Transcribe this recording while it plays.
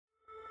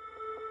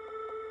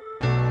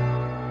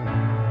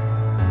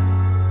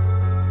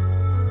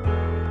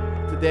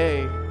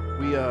Today,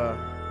 we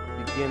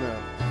begin a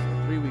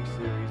 3-week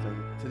series,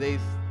 and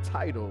today's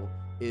title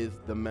is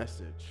The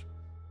Message.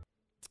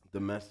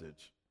 The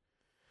Message.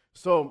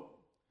 So,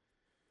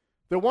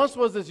 there once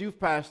was this youth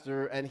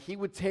pastor, and he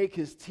would take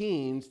his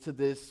teens to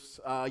this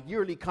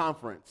yearly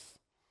conference.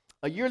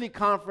 A yearly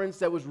conference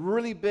that was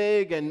really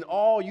big, and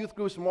all youth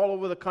groups from all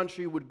over the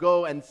country would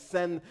go and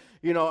send,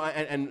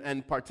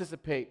 and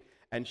participate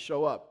and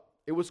show up.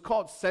 It was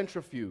called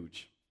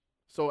Centrifuge.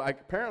 So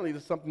apparently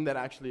there's something that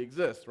actually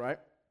exists, right?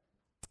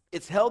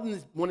 It's held in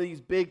one of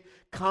these big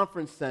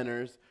conference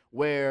centers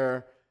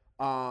where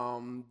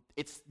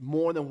it's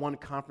more than one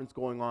conference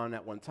going on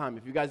at one time.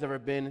 If you guys ever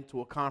been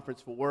to a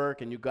conference for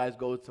work and you guys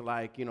go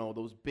to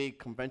those big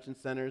convention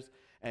centers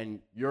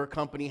and your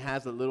company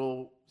has a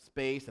little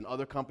space and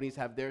other companies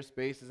have their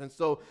spaces. And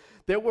so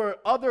there were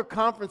other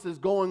conferences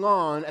going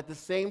on at the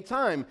same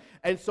time.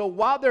 And so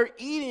while they're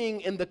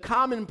eating in the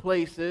common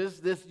places,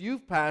 this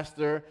youth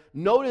pastor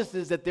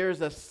notices that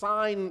there's a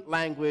sign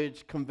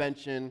language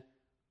convention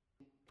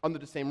under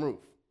the same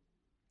roof.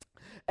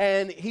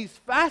 And he's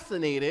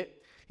fascinated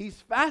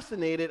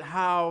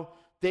how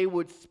they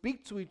would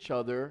speak to each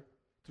other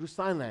through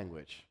sign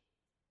language.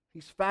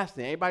 He's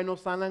fascinated. Anybody know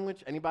sign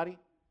language? Anybody?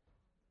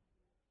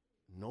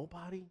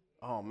 Nobody?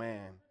 Oh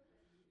man.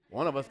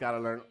 One of us got to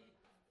learn.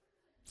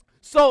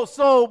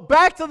 So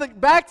back to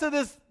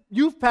this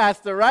youth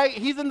pastor, right?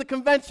 He's in the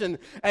convention,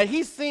 and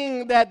he's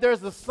seeing that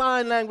there's a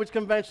sign language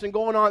convention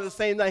going on at the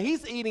same time.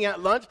 He's eating at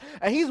lunch,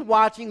 and he's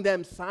watching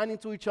them signing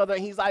to each other,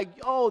 and he's like,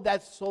 "Oh,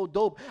 that's so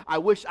dope. I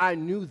wish I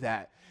knew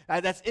that."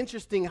 That's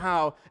interesting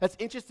how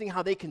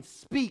they can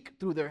speak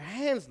through their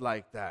hands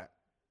like that.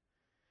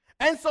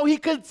 And so he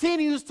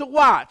continues to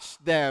watch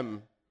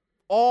them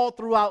all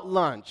throughout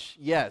lunch.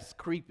 Yes,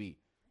 creepy,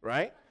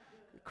 right?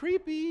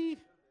 Creepy,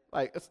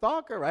 like a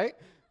stalker, right?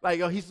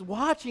 He's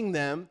watching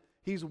them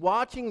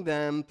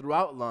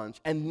throughout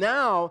lunch, and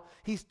now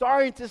he's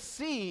starting to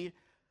see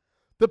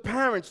the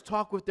parents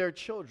talk with their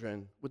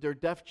children, with their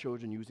deaf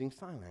children, using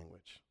sign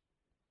language.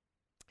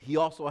 He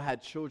also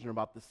had children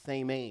about the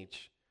same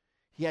age.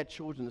 He had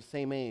children the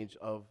same age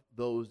of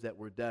those that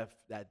were deaf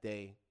that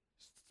day,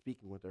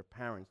 speaking with their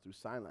parents through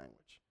sign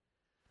language.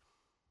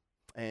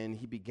 And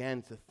he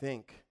began to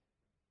think,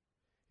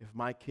 if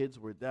my kids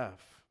were deaf,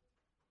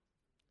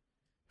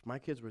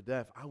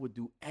 I would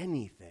do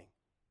anything.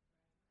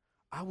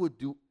 I would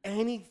do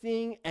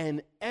anything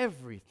and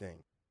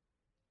everything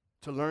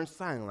to learn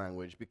sign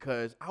language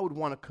because I would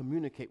want to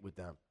communicate with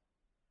them.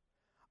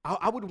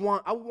 I would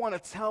want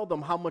to tell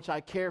them how much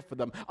I care for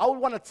them. I would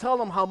want to tell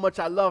them how much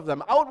I love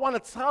them. I would want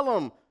to tell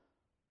them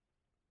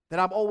that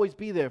I'll always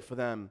be there for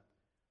them.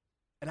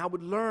 And I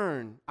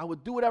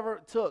would do whatever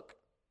it took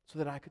so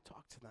that I could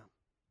talk to them.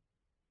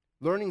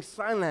 Learning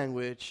sign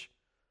language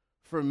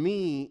for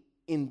me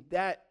in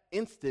that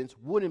instance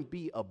wouldn't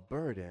be a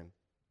burden.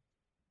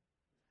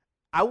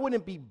 I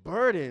wouldn't be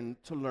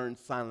burdened to learn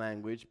sign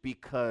language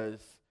because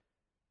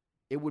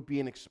it would be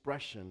an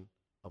expression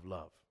of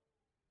love.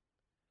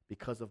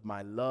 Because of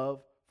my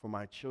love for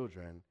my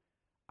children,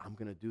 I'm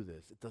going to do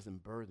this. It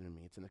doesn't burden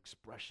me. It's an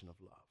expression of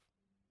love.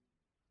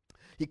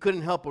 He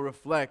couldn't help but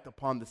reflect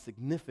upon the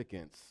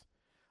significance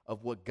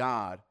of what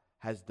God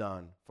has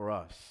done for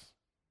us.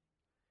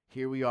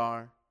 Here we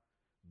are,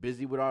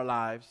 busy with our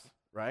lives,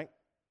 right?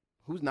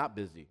 Who's not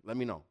busy? Let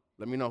me know.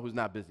 Let me know who's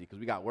not busy, because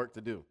we got work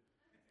to do.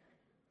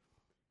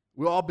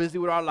 We're all busy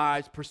with our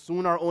lives,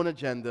 pursuing our own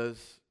agendas,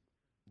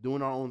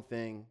 doing our own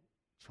thing,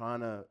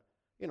 trying to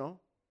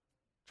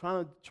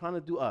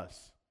do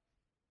us.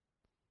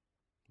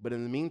 But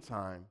in the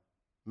meantime,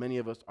 many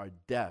of us are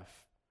deaf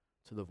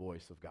to the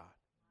voice of God.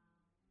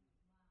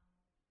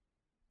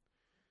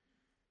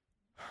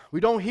 We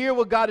don't hear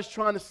what God is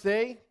trying to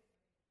say.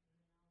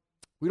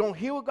 We don't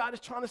hear what God is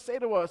trying to say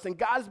to us. And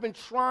God has been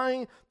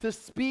trying to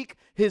speak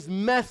his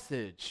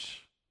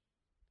message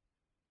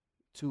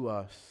to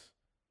us,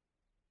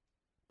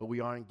 but we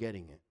aren't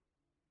getting it.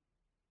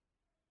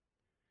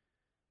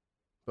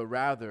 But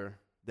rather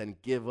than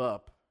give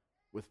up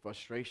with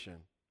frustration,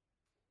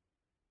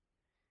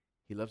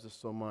 he loves us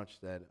so much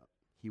that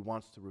he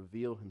wants to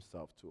reveal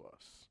himself to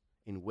us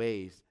in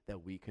ways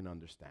that we can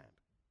understand.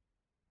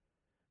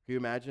 Can you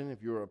imagine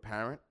if you were a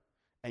parent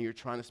and you're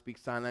trying to speak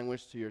sign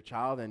language to your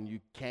child and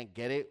you can't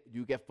get it,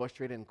 you get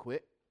frustrated and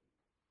quit?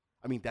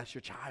 I mean, that's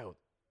your child.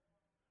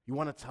 You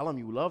want to tell them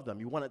you love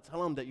them. You want to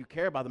tell them that you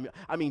care about them.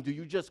 I mean, do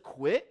you just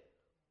quit?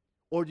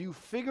 Or do you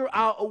figure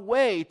out a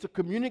way to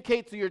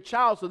communicate to your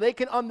child so they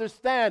can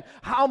understand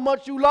how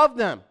much you love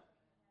them?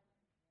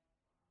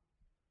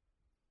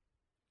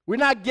 We're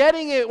not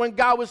getting it when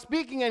God was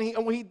speaking,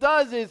 and what he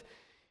does is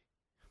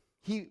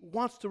he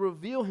wants to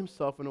reveal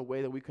himself in a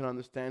way that we can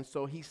understand.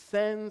 So he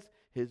sends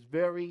his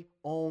very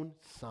own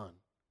son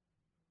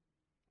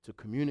to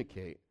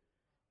communicate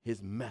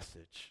his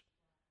message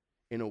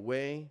in a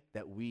way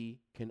that we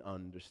can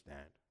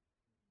understand.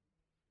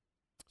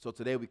 So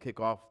today we kick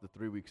off the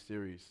 3-week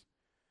series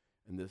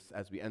in this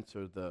as we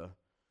enter the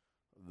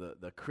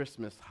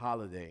Christmas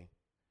holiday.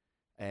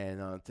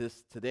 And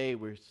today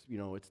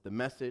it's the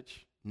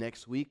message.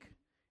 Next week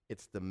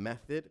it's the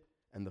method,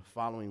 and the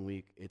following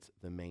week, it's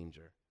the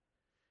manger.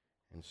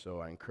 And so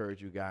I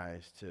encourage you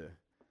guys to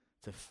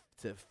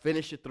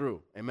finish it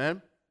through.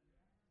 Amen?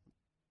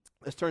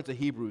 Let's turn to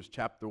Hebrews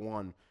chapter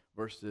 1,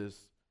 verses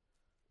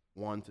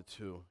 1 to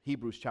 2.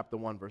 Hebrews chapter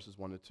 1, verses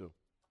 1 to 2.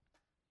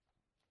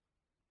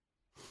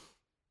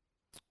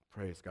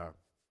 Praise God.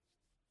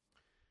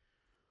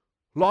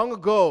 Long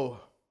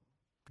ago,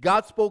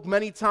 God spoke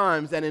many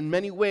times and in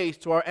many ways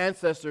to our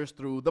ancestors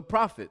through the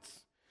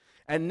prophets.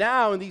 And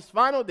now, in these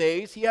final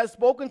days, he has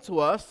spoken to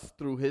us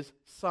through his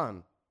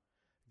Son.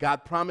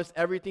 God promised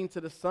everything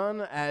to the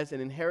Son as an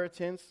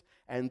inheritance,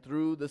 and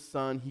through the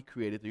Son, he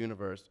created the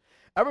universe.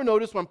 Ever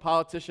notice when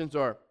politicians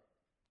are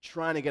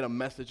trying to get a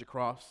message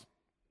across?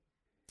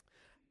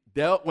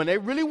 When they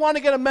really want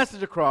to get a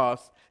message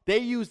across, they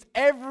use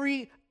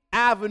every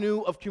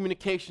avenue of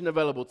communication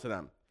available to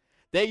them.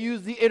 They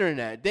use the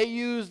internet. They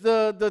use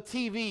the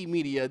TV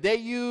media. They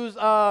use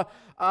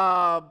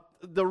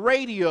the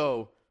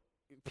radio.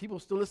 People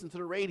still listen to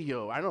the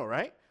radio. I know,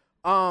 right?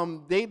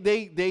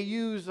 They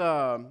use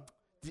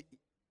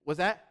what's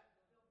that?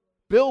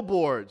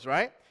 Billboards,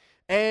 right?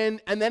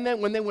 And then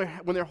when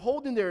they're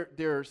holding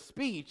their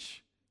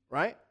speech,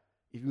 right?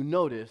 If you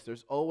notice,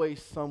 there's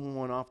always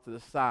someone off to the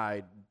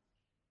side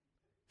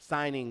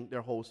signing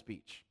their whole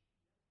speech.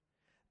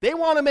 They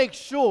want to make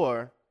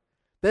sure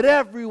that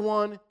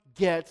everyone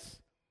gets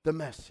the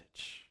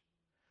message.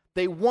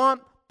 They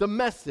want the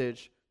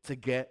message to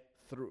get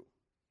through.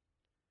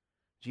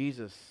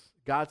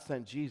 God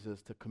sent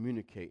Jesus to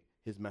communicate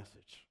his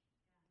message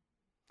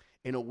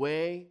in a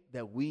way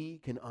that we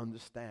can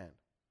understand.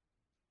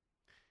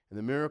 And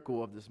the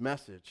miracle of this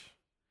message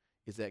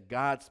is that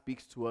God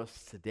speaks to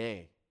us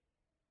today,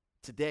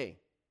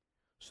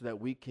 so that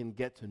we can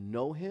get to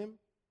know him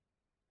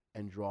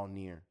and draw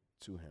near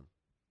to him.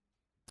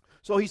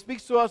 So he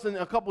speaks to us in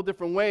a couple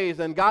different ways,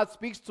 and God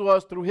speaks to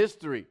us through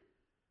history.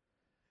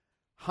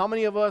 How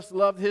many of us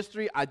loved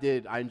history? I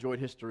did. I enjoyed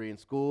history in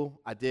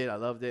school. I did. I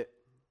loved it.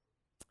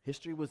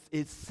 History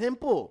it's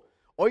simple.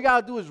 All you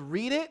got to do is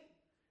read it,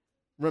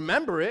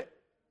 remember it,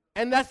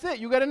 and that's it.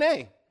 You get an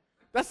A.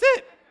 That's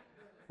it.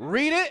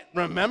 Read it,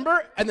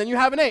 remember, and then you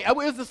have an A.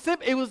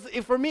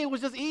 For me, it was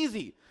just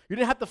easy. You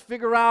didn't have to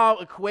figure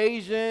out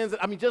equations.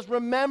 Just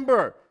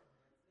remember.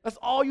 That's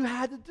all you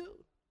had to do.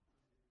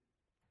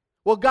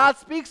 Well, God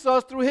speaks to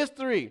us through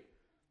history.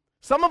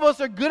 Some of us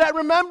are good at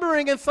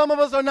remembering, and some of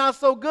us are not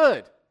so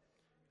good.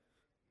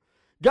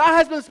 God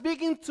has been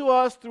speaking to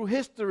us through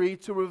history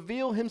to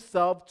reveal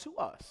himself to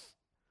us.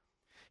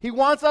 He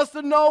wants us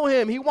to know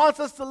him. He wants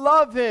us to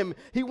love him.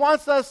 He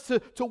wants us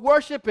to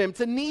worship him,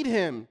 to need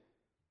him,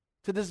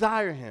 to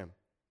desire him.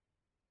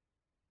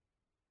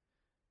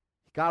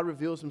 God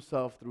reveals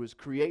himself through his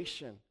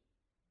creation.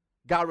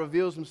 God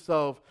reveals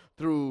himself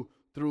through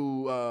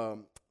the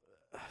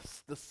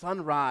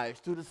sunrise,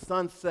 through the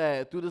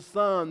sunset, through the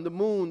sun, the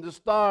moon, the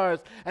stars.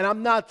 And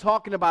I'm not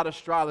talking about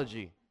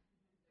astrology.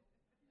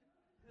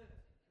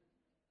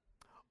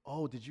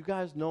 Oh, did you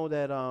guys know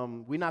that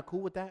we're not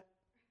cool with that?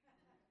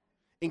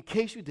 In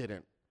case you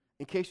didn't,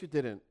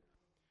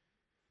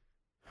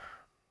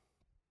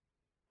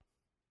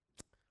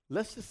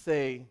 let's just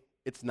say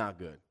it's not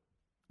good,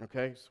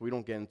 okay? So we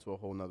don't get into a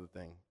whole nother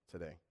thing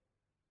today.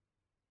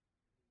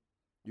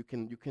 You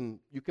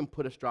can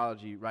put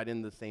astrology right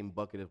in the same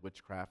bucket as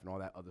witchcraft and all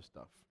that other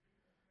stuff,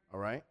 all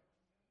right?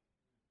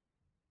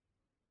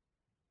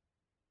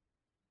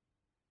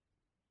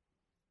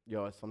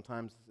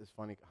 Sometimes it's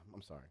funny.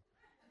 I'm sorry.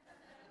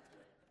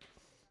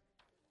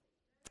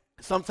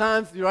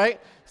 Sometimes, right?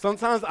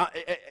 Sometimes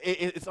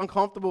it's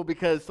uncomfortable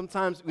because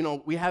sometimes,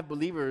 we have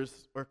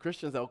believers or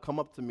Christians that will come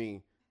up to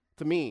me,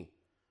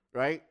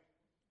 right?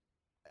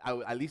 I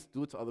at least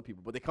do it to other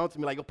people, but they come to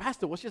me like, "Yo,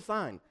 Pastor, what's your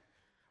sign?"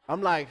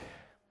 I'm like,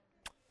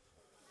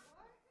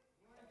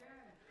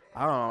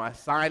 I don't know.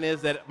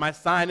 My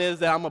sign is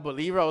that I'm a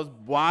believer. I was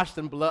washed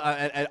in blood.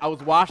 I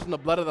was washed in the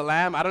blood of the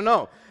Lamb. I don't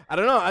know.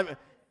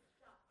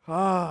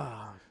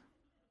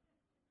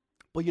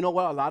 But you know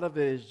what? A lot of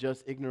it is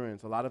just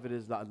ignorance. A lot of it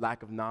is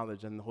lack of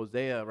knowledge. And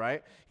Hosea,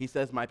 right? He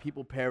says, "My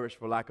people perish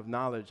for lack of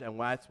knowledge." And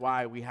that's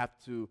why we have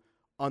to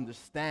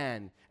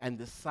understand and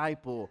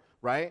disciple,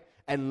 right?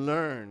 And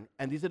learn.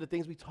 And these are the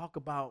things we talk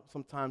about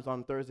sometimes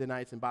on Thursday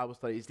nights in Bible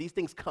studies. These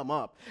things come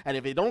up. And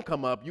if they don't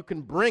come up, you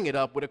can bring it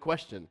up with a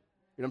question.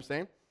 You know what I'm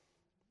saying?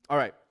 All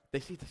right.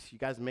 They see this. You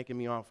guys are making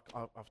me off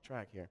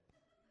track here.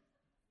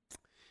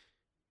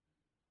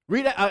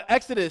 Read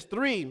Exodus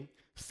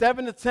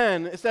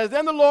 3:7-10. It says,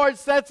 "Then the Lord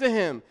said to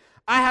him,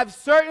 I have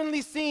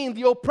certainly seen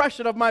the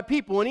oppression of my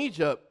people in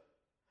Egypt.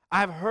 I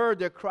have heard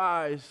their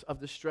cries of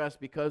distress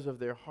because of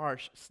their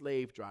harsh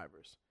slave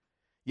drivers.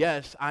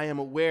 Yes, I am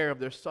aware of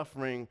their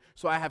suffering,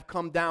 so I have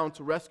come down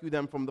to rescue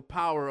them from the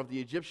power of the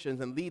Egyptians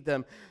and lead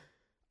them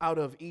out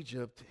of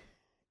Egypt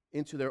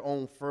into their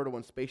own fertile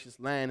and spacious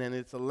land. And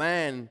it's a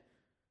land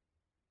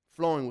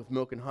flowing with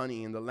milk and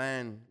honey, in the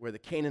land where the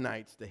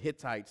Canaanites, the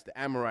Hittites, the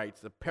Amorites,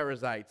 the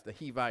Perizzites, the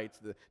Hivites,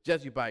 the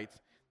Jebusites,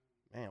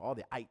 all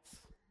the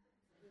ites,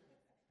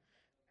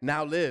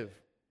 now live.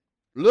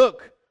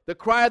 Look, The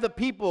cry of the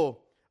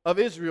people of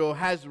Israel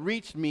has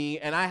reached me,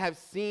 and I have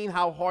seen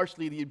how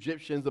harshly the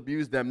Egyptians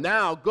abuse them.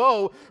 Now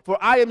go, for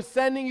I am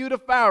sending you to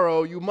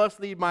Pharaoh. You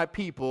must lead my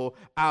people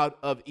out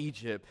of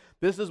Egypt.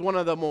 This is one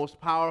of the most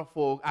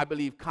powerful, I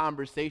believe,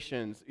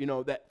 conversations,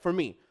 that for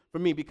me,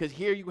 because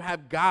here you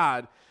have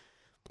God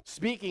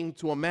speaking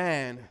to a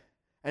man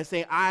and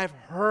saying, I've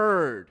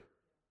heard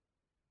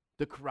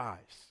the cries.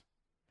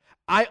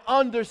 I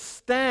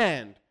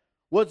understand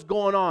what's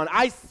going on.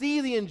 I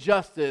see the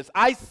injustice.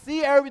 I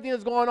see everything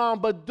that's going on,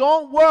 but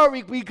don't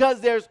worry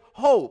because there's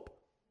hope.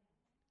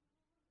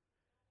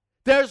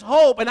 There's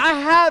hope, and I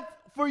have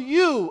for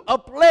you a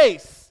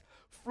place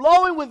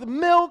flowing with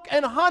milk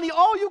and honey.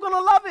 Oh, you're going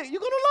to love it. You're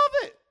going to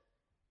love it.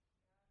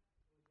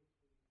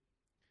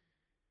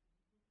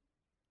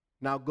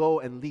 Now go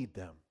and lead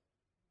them.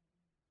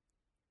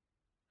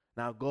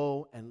 Now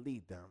go and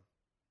lead them.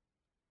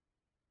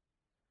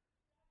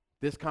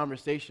 This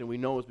conversation we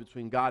know is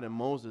between God and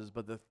Moses,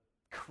 but the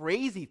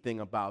crazy thing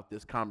about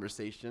this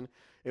conversation,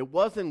 it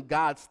wasn't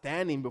God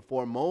standing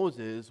before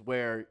Moses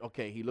where,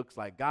 okay, he looks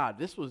like God.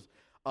 This was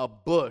a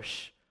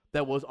bush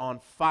that was on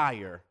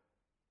fire.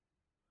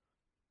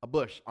 A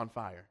bush on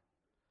fire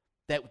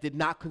that did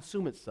not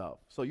consume itself.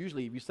 So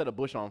usually if you set a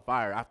bush on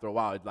fire, after a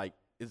while,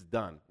 it's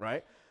done,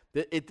 right?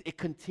 It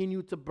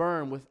continued to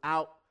burn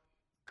without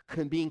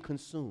being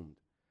consumed.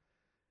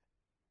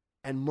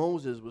 And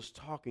Moses was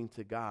talking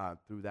to God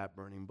through that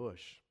burning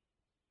bush.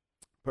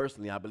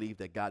 Personally, I believe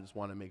that God just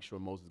wanted to make sure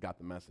Moses got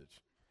the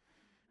message.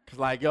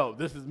 Because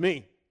this is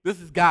me.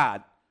 This is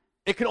God.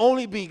 It can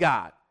only be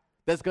God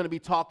that's going to be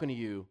talking to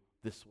you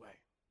this way.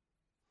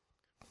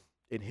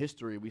 In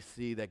history, we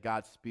see that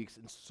God speaks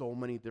in so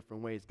many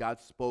different ways. God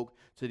spoke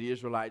to the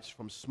Israelites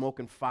from smoke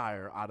and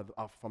fire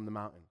from the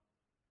mountain.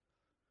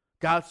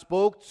 God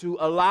spoke to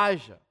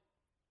Elijah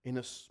in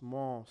a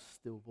small,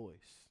 still voice.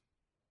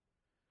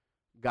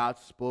 God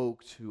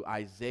spoke to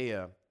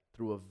Isaiah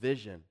through a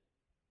vision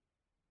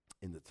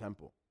in the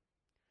temple.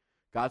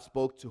 God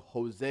spoke to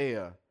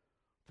Hosea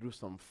through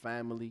some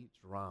family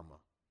drama.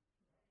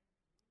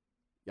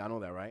 Y'all know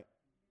that, right?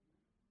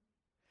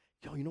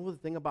 You know what the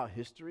thing about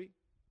history?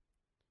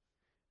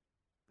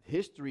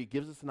 History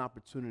gives us an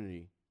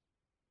opportunity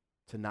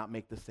to not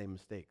make the same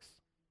mistakes.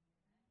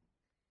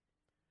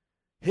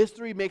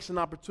 History makes an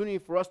opportunity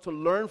for us to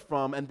learn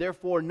from and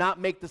therefore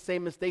not make the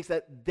same mistakes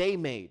that they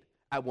made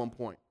at one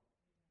point.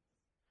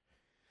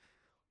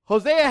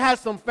 Hosea has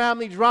some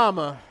family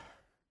drama,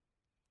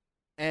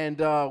 and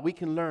we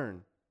can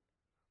learn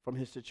from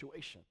his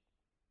situation.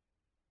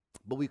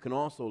 But we can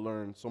also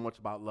learn so much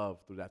about love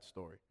through that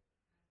story.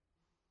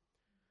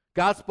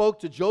 God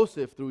spoke to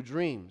Joseph through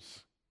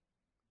dreams.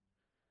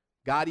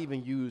 God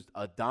even used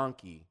a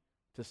donkey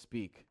to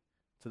speak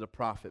to the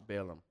prophet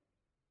Balaam.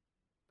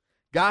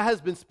 God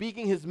has been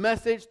speaking his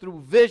message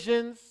through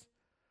visions,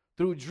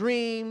 through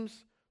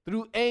dreams,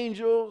 through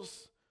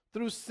angels,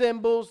 through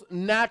symbols,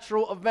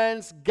 natural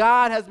events.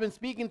 God has been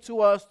speaking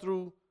to us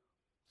through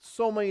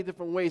so many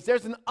different ways.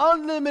 There's an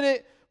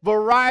unlimited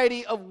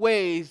variety of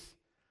ways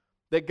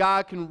that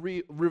God can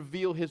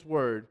reveal his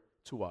word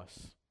to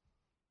us.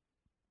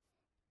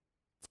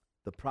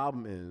 The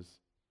problem is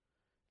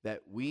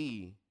that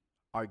we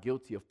are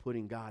guilty of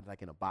putting God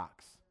in a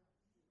box.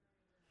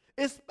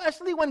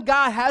 Especially when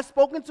God has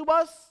spoken to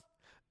us.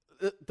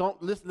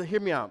 Don't listen, hear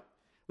me out.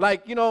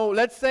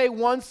 Let's say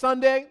one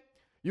Sunday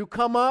you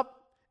come up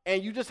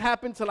and you just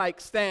happen to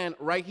stand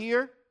right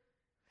here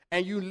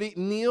and you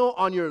kneel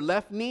on your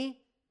left knee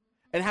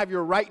and have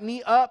your right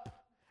knee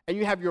up and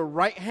you have your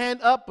right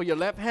hand up but your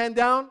left hand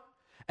down,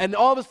 and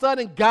all of a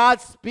sudden God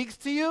speaks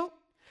to you.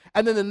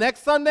 And then the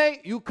next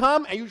Sunday, you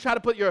come and you try to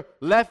put your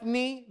left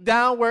knee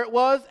down where it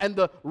was and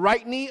the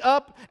right knee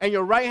up and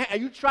your right hand,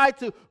 and you try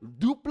to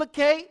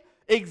duplicate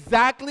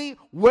exactly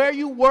where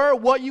you were,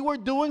 what you were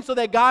doing so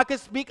that God could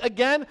speak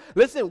again.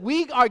 Listen,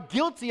 we are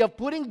guilty of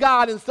putting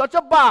God in such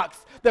a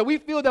box that we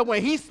feel that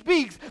when he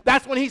speaks,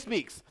 that's when he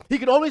speaks. He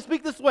can only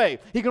speak this way.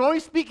 He can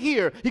only speak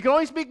here. He can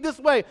only speak this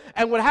way.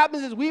 And what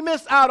happens is we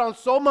miss out on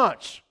so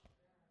much.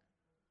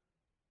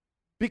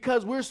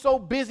 Because we're so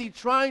busy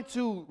trying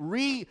to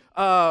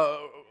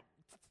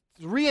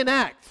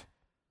reenact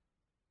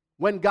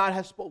when God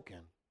has spoken.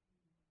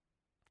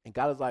 And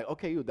God is like,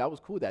 okay, that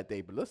was cool that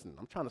day, but listen,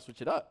 I'm trying to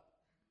switch it up.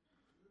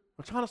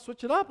 I'm trying to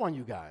switch it up on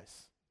you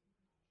guys.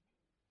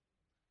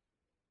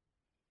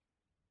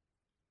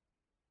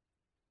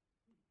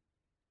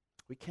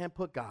 We can't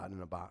put God in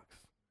a box,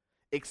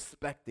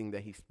 expecting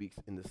that he speaks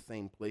in the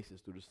same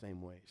places through the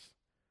same ways.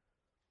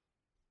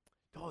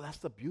 That's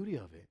the beauty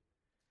of it.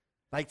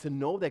 To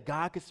know that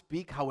God can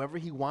speak however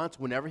he wants,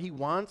 whenever he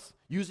wants,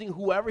 using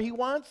whoever he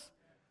wants.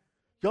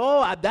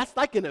 That's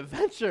like an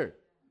adventure.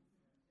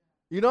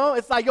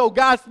 It's like,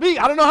 God speak.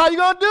 I don't know how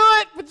you're going to do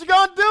it, but you're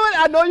going to do it.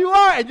 I know you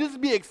are. And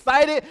just be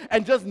excited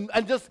and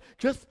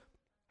just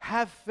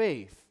have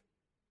faith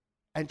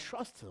and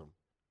trust him.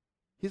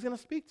 He's going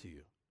to speak to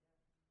you.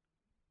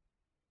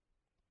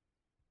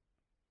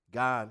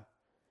 God,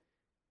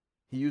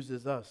 he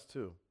uses us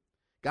too.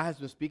 God has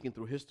been speaking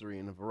through history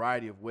in a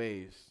variety of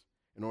ways.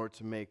 in order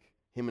to make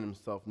him and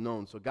himself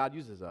known. So God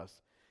uses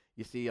us.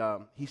 You see,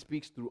 he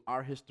speaks through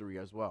our history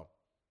as well.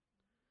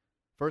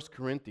 1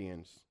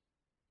 Corinthians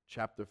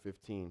chapter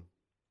 15,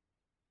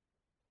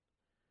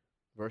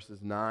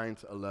 verses 9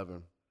 to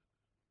 11.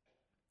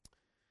 It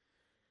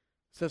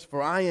says,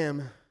 "For I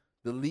am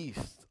the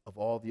least of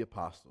all the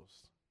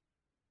apostles.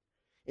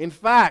 In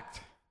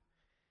fact,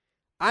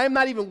 I am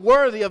not even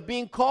worthy of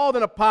being called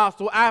an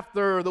apostle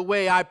after the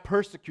way I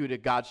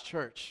persecuted God's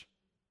church.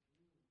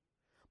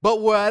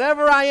 But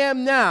whatever I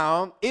am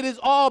now, it is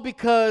all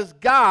because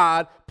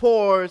God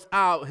pours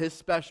out his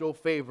special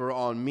favor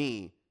on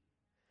me.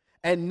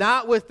 And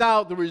not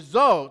without the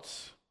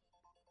results."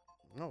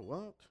 Oh,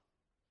 what?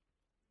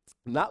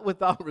 Not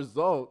without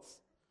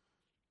results.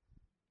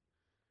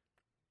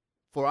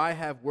 "For I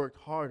have worked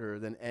harder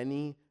than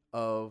any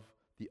of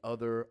the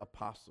other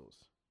apostles.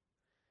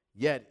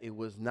 Yet it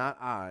was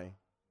not I,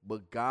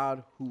 but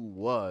God who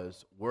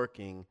was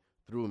working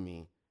through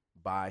me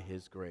by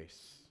his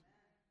grace."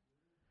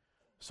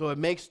 So it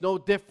makes no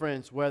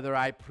difference whether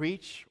I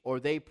preach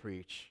or they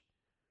preach,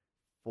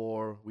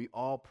 for we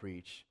all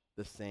preach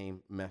the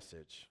same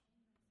message.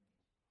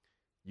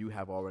 You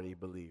have already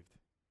believed.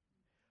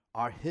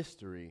 Our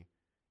history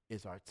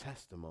is our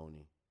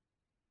testimony.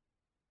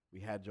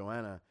 We had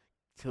Joanna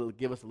to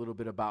give us a little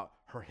bit about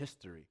her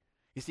history.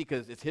 You see,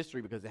 because it's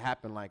history because it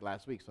happened like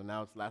last week, so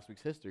now it's last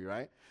week's history,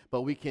 right?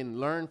 But we can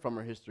learn from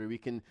her history. We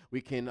can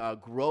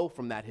grow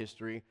from that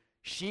history.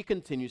 She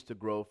continues to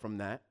grow from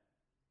that.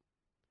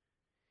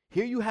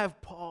 Here you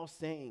have Paul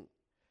saying,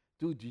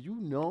 "Dude, do you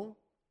know?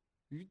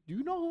 Do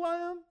you know who I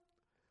am?"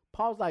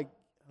 Paul's like,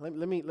 let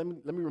me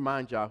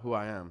remind y'all who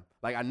I am.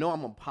 Like, I know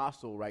I'm an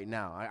apostle right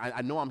now.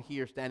 I know I'm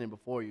here standing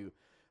before you,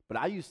 but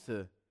I was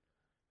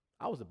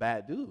a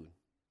bad dude.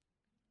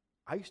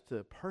 I used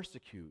to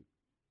persecute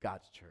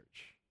God's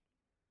church.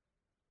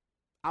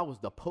 I was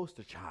the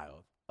poster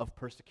child of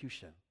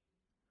persecution.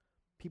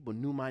 People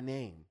knew my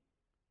name,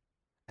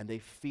 and they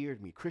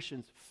feared me.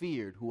 Christians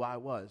feared who I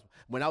was.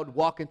 When I would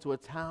walk into a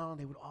town,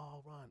 they would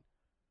all run.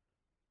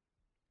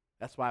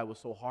 That's why it was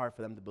so hard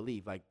for them to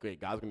believe. Like,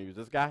 great, God's going to use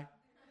this guy?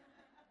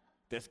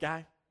 This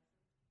guy?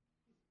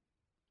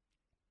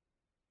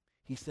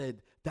 He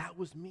said, that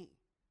was me.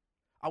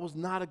 I was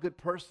not a good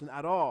person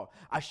at all.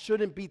 I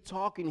shouldn't be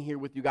talking here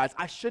with you guys.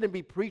 I shouldn't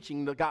be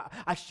preaching the God.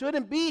 I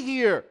shouldn't be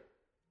here.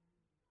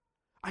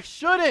 I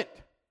shouldn't.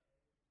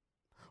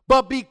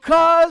 But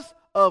because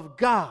of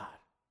God,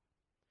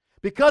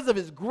 because of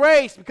his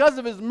grace, because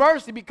of his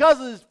mercy, because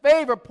of his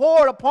favor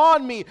poured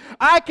upon me,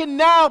 I can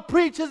now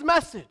preach his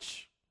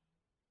message.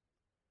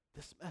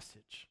 This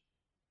message.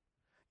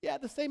 Yeah,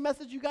 the same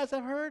message you guys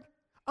have heard,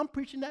 I'm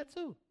preaching that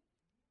too.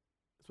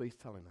 That's what he's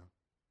telling them.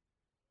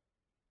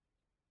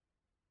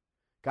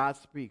 God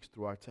speaks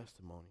through our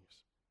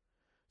testimonies.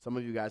 Some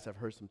of you guys have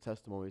heard some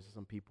testimonies of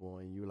some people,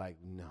 and you're like,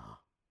 nah,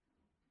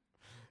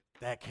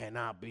 that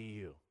cannot be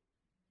you.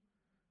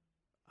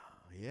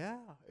 Yeah,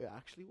 it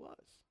actually was.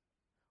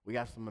 We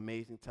got some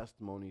amazing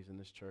testimonies in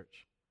this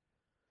church.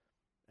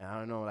 And I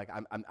don't know, like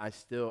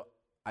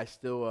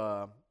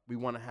we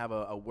want to have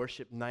a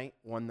worship night.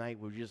 One night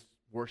we just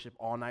worship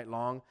all night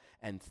long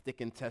and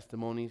stick in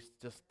testimonies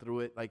just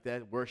through it like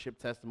that. Worship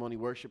testimony,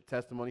 worship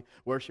testimony,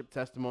 worship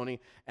testimony.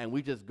 And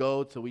we just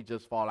go till we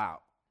just fall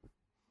out.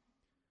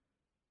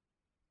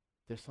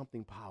 There's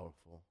something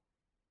powerful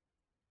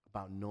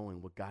about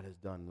knowing what God has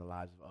done in the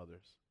lives of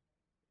others.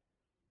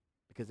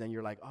 Because then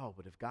you're like, oh,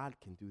 but if God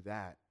can do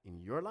that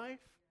in your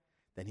life,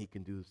 then he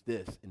can do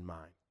this in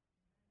mine.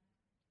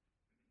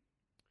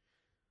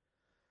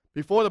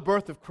 Before the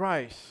birth of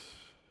Christ,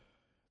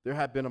 there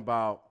had been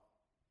about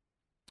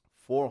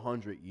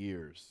 400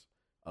 years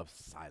of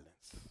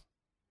silence.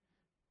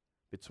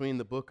 Between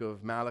the book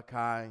of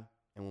Malachi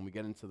and when we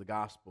get into the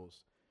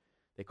Gospels,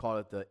 they call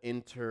it the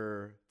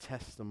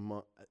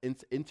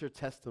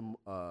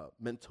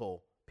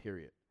intertestamental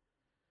period.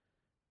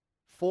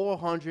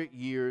 400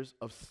 years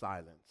of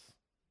silence.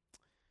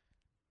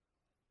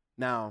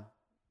 Now,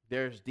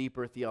 there's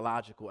deeper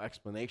theological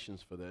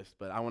explanations for this,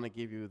 but I want to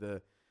give you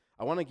the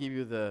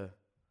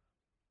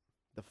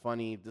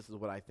funny, this is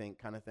what I think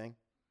kind of thing.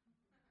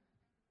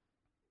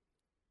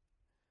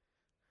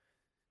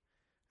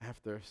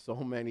 After so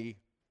many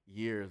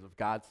years of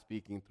God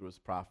speaking through his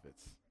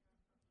prophets,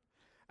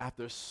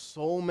 after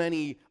so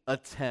many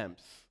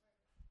attempts,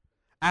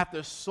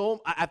 after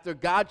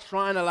God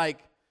trying to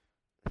like,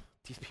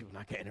 these people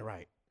not getting it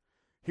right,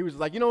 he was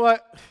like, you know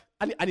what?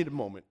 I need a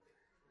moment.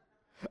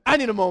 I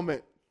need a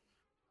moment.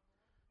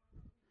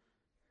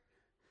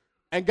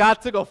 And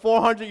God took a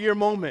 400-year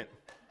moment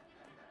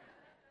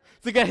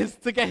to get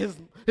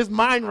his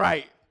mind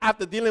right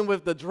after dealing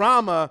with the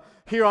drama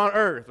here on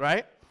earth,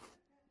 right?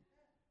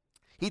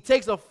 He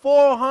takes a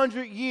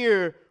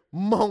 400-year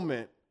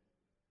moment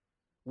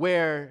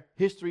where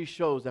history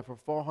shows that for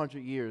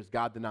 400 years,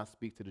 God did not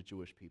speak to the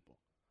Jewish people.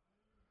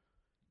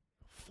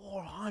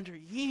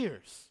 400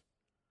 years.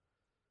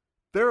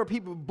 There are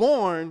people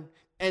born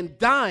and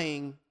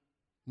dying,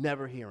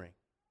 never hearing.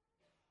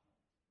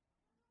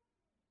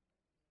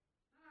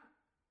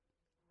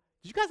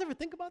 Did you guys ever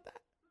think about that?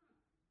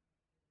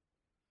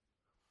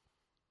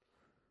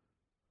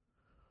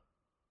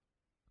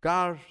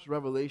 God's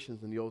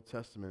revelations in the Old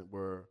Testament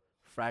were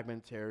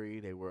fragmentary,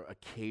 they were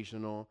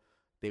occasional,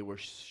 they were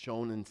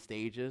shown in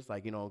stages.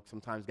 Like,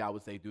 sometimes God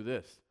would say, do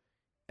this.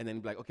 And then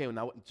he'd be like, okay, well,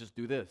 now just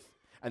do this.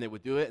 And they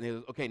would do it, and they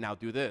would, okay, now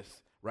do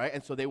this, right?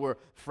 And so they were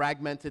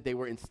fragmented, they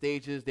were in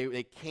stages,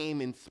 they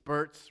came in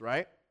spurts,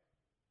 right?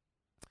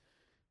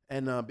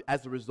 And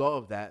as a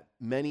result of that,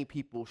 many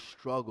people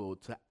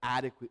struggled to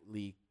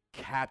adequately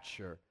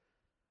capture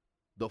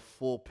the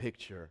full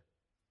picture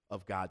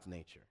of God's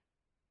nature.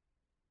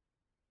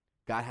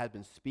 God had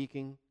been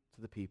speaking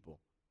to the people,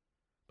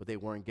 but they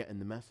weren't getting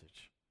the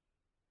message.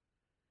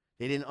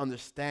 They didn't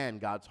understand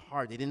God's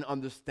heart. They didn't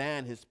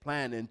understand his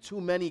plan. And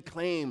too many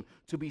claim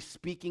to be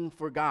speaking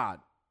for God,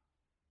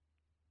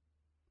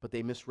 but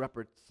they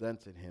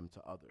misrepresented him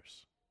to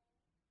others.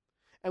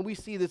 And we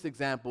see this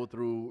example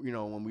through,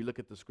 when we look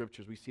at the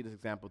scriptures, we see this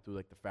example through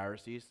like the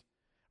Pharisees,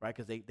 right?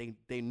 Because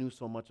they knew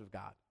so much of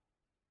God.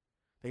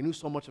 They knew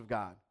so much of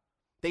God.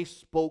 They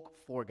spoke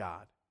for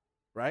God,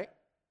 right?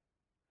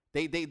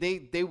 They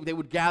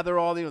would gather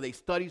all, they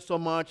studied so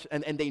much,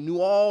 and they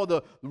knew all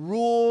the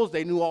rules,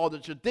 they knew all the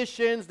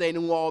traditions, they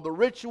knew all the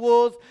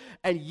rituals,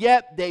 and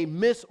yet they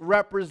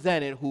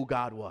misrepresented who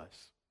God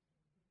was.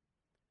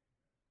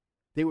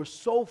 They were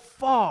so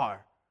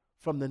far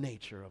from the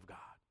nature of God.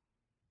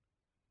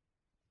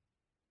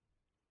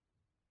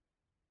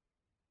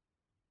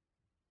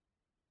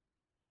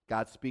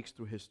 God speaks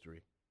through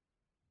history.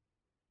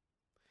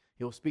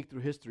 He'll speak through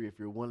history if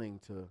you're willing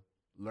to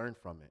learn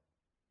from it.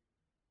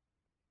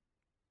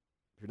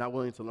 If you're not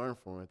willing to learn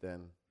from it,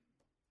 then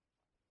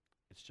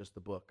it's just a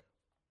book.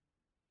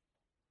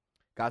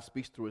 God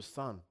speaks through his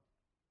Son.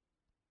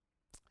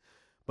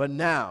 But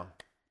now,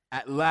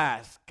 at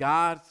last,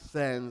 God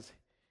sends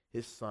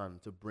his Son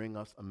to bring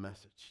us a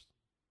message.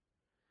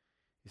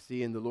 You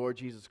see, in the Lord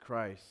Jesus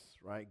Christ,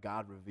 right,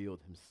 God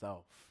revealed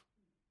himself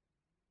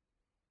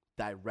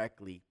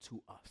directly to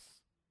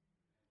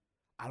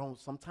us.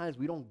 Sometimes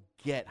we don't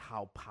get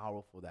how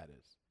powerful that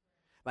is.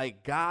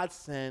 Like, God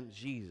sent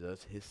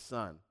Jesus, his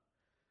Son,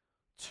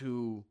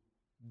 to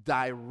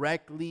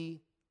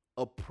directly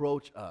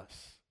approach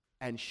us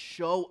and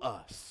show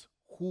us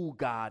who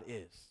God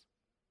is.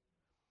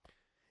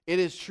 It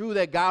is true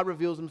that God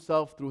reveals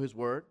himself through his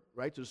word,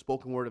 right, through the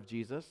spoken word of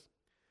Jesus,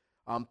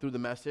 through the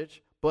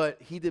message,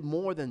 but he did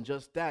more than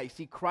just that. You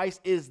see,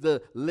 Christ is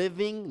the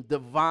living,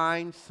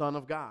 divine Son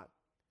of God.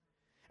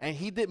 And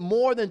he did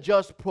more than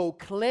just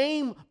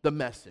proclaim the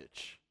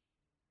message.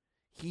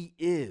 He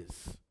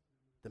is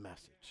the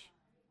message.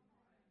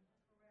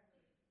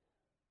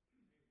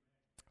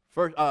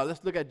 First,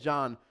 let's look at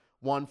John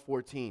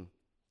 1:14.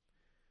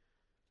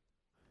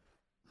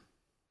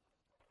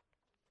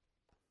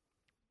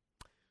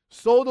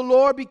 So the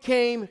Lord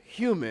became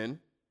human.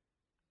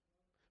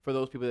 For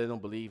those people that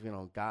don't believe,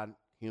 God,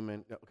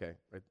 human, okay,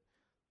 right?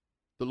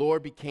 The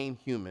Lord became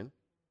human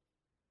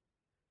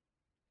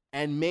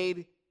and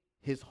made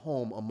his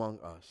home among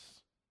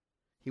us.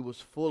 He was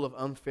full of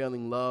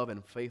unfailing love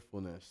and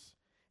faithfulness,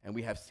 and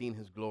we have seen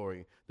his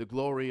glory, the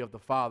glory of the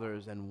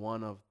Father's and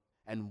one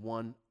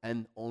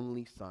and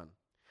only Son.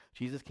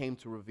 Jesus came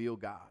to reveal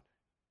God,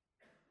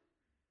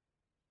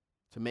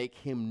 to make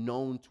him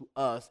known to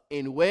us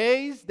in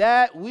ways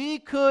that we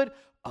could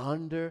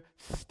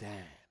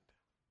understand.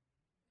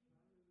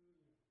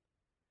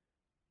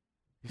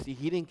 You see,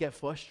 he didn't get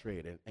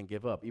frustrated and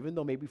give up, even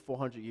though maybe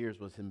 400 years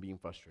was him being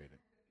frustrated.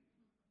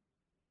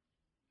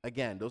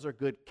 Again, those are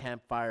good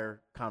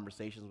campfire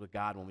conversations with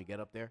God when we get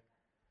up there.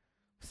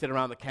 Sit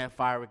around the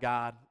campfire with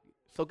God.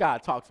 So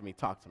God, talk to me.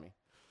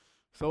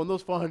 So in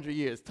those 400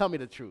 years, tell me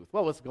the truth.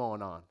 What was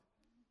going on?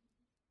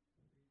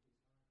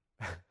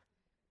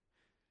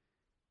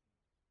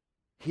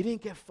 He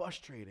didn't get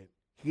frustrated.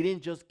 He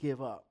didn't just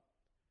give up.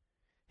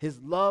 His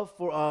love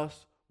for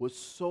us was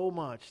so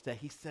much that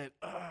he said,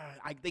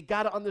 they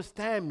got to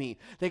understand me.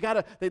 They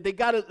got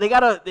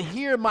to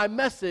hear my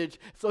message.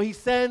 So he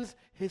sends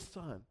his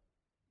Son.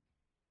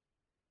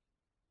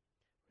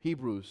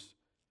 Hebrews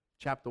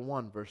chapter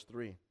 1, verse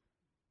 3.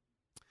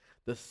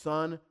 The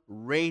Son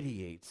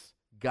radiates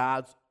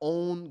God's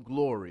own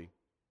glory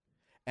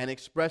and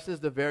expresses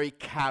the very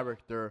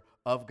character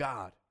of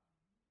God.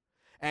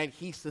 And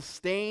he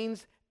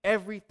sustains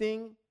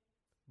everything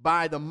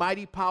by the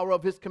mighty power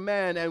of his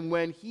command. And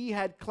when he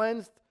had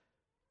cleansed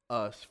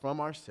us from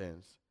our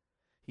sins,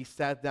 he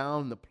sat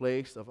down in the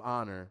place of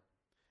honor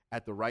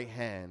at the right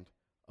hand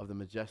of the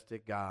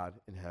majestic God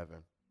in heaven.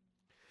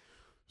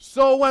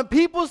 So when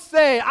people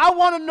say, I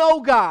want to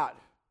know God,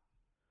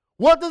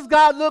 what does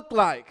God look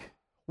like?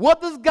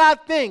 What does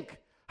God think?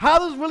 How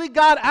does really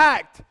God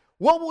act?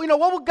 What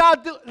would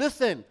God do?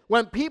 Listen,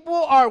 when people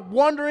are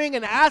wondering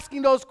and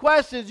asking those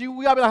questions,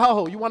 we gotta be like,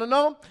 oh, you want to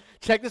know?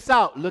 Check this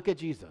out. Look at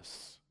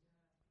Jesus.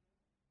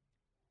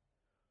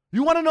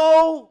 You want to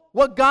know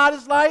what God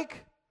is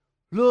like?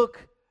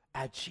 Look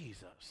at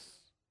Jesus.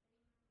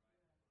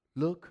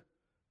 Look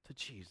to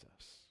Jesus.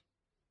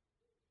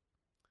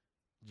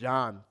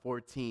 John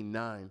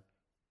 14:9.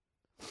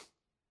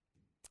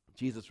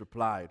 Jesus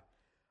replied,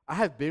 I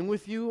have been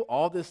with you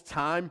all this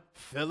time,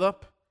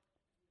 Philip,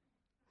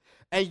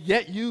 and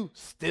yet you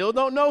still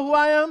don't know who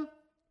I am?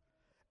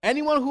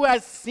 Anyone who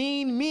has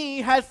seen me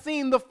has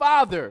seen the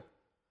Father.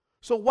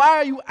 So why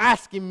are you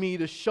asking me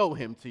to show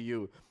him to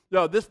you?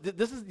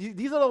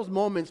 These are those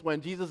moments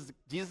when Jesus'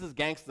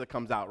 gangster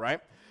comes out,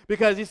 right?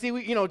 Because you see,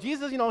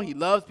 Jesus, he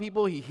loves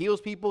people, he heals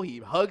people, he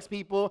hugs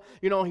people,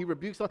 he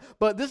rebukes them.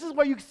 But this is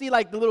where you see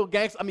like the little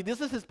gangster. I mean,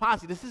 this is his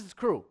posse, this is his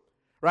crew,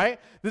 right?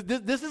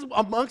 This is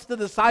amongst the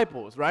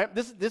disciples, right?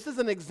 This is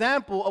an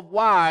example of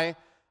why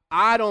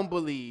I don't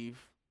believe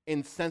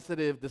in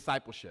sensitive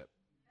discipleship.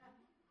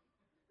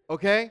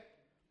 Okay?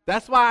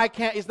 That's why I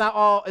can't. It's not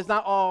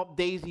all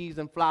daisies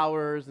and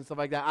flowers and stuff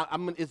like that.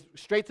 It's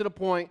straight to the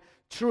point,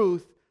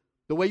 truth,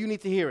 the way you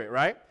need to hear it,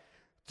 right?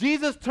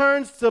 Jesus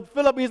turns to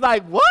Philip and he's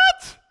like,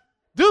 what?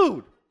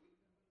 Dude,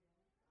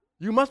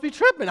 you must be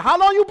tripping. How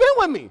long you been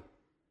with me?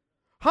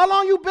 How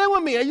long you been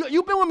with me?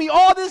 You've been with me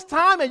all this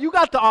time and you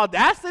got the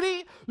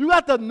audacity, you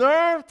got the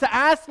nerve to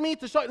ask me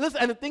to show.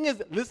 Listen, and the thing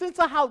is, listen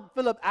to how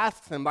Philip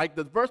asks him, like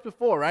the verse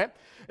before, right?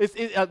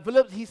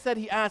 Philip, he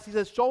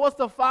says, show us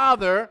the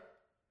Father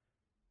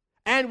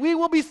and we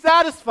will be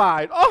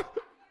satisfied.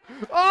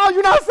 Oh,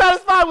 you're not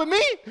satisfied with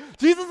me?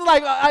 Jesus is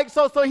like,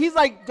 so he's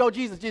like, yo,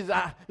 Jesus,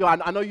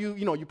 I know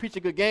you preach a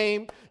good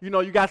game.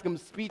 You got some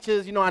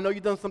speeches. I know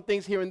you've done some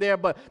things here and there,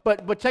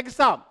 but check this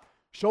out.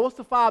 Show us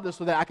the Father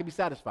so that I can be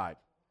satisfied.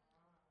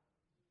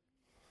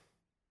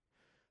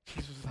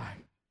 Jesus was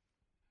like,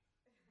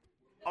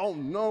 oh,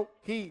 no,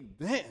 he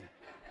didn't.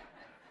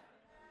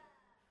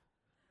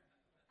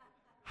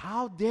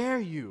 How dare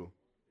you?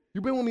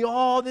 You've been with me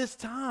all this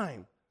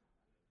time.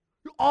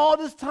 All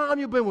this time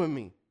you've been with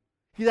me.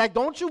 He's like,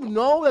 don't you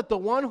know that the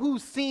one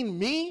who's seen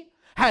me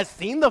has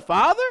seen the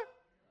Father?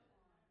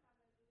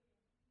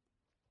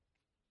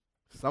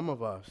 Some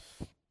of us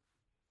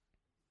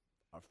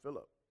are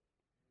Philip.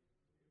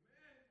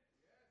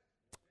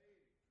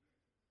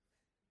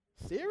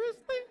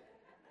 Seriously?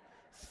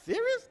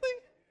 Seriously?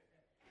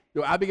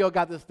 Yo, Abigail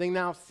got this thing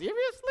now.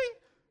 Seriously?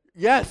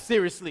 Yes,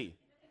 seriously.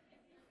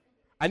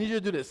 I need you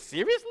to do this.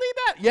 Seriously,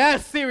 Dad?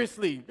 Yes,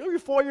 seriously. You're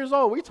 4 years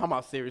old. What are you talking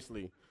about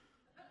seriously?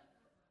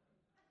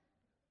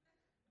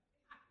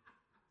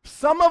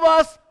 Some of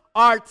us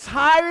are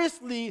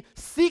tirelessly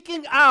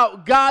seeking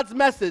out God's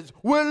message.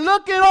 We're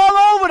looking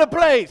all over the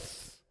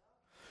place.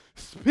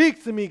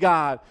 Speak to me,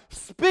 God.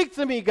 Speak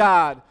to me,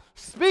 God.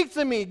 Speak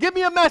to me. Give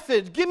me a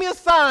message. Give me a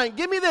sign.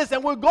 Give me this.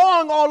 And we're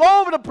going all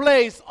over the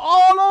place.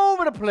 All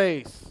over the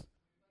place.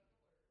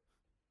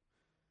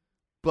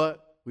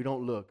 But we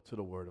don't look to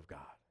the Word of God.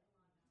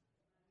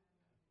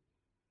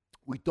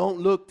 We don't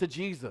look to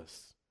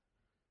Jesus.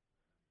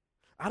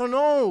 I don't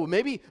know.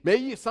 Maybe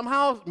you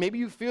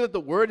feel that the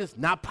Word is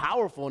not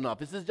powerful enough.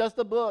 This is just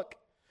a book.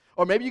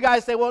 Or maybe you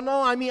guys say, well,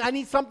 no, I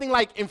need something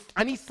like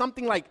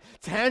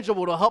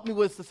tangible to help me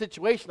with the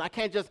situation. I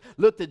can't just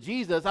look to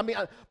Jesus.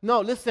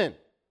 No, listen.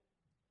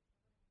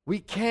 We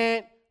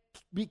can't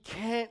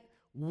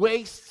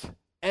waste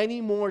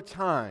any more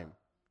time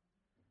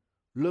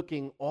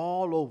looking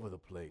all over the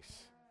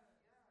place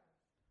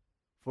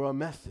for a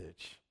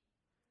message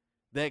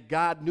that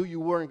God knew you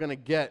weren't going to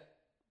get,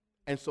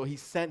 and so he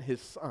sent his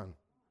Son.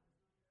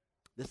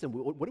 Listen,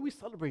 what are we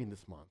celebrating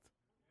this month?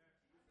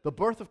 The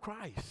birth of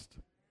Christ.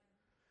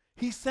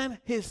 He sent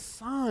his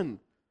Son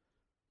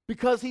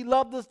because he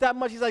loved us that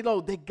much. He's like,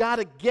 no, they got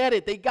to get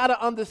it. They got to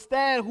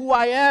understand who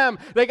I am.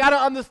 They got to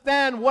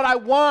understand what I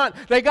want.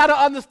 They got to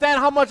understand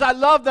how much I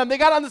love them. They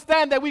got to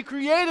understand that we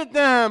created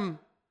them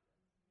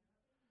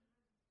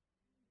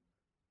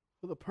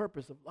for the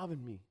purpose of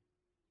loving me,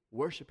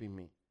 worshiping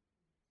me,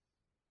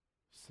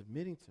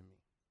 submitting to me.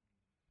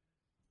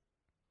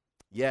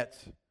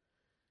 Yet,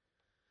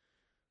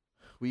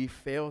 we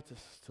fail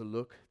to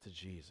look to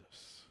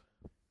Jesus.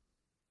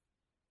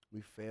 We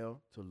fail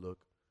to look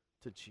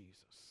to Jesus.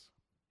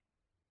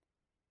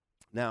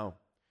 Now,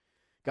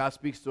 God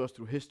speaks to us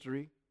through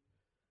history.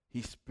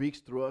 He speaks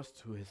through us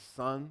to his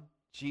Son,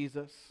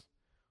 Jesus,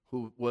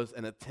 who was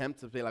an attempt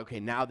to say, like, okay,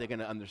 now they're going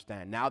to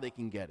understand. Now they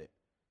can get it.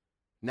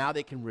 Now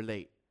they can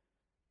relate.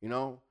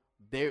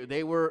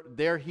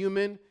 They're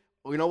human.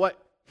 Well, you know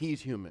what?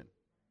 He's human.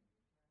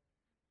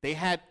 They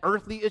had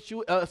earthly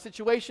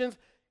situations.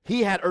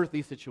 He had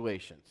earthly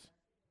situations.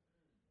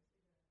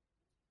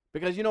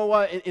 Because you know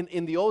what?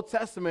 In the Old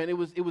Testament, it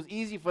was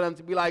easy for them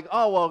to be like,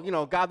 oh,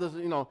 well, God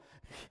doesn't,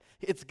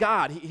 it's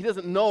God. He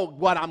doesn't know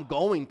what I'm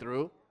going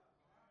through.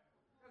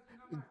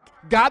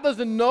 God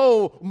doesn't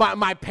know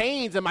my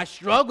pains and my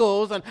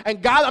struggles.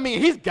 And God,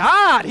 he's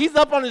God. He's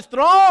up on his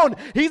throne.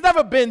 He's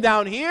never been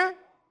down here.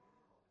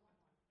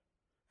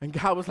 And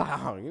God was like,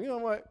 oh, you know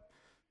what?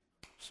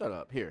 Shut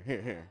up.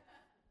 Here.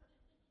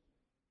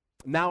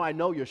 Now I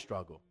know your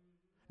struggle.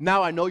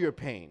 Now I know your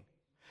pain.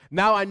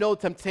 Now I know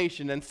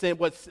temptation and sin,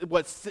 what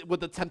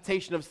the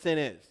temptation of sin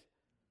is.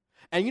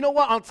 And you know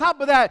what? On top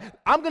of that,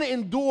 I'm going to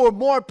endure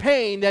more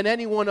pain than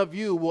any one of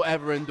you will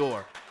ever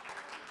endure.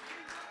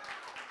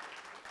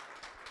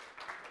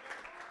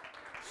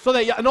 So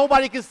that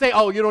nobody can say,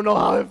 oh, you don't know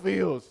how it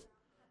feels.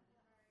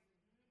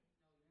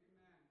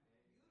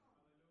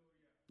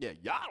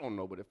 don't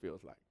know what it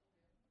feels like.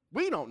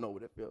 We don't know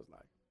what it feels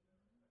like.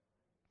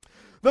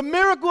 The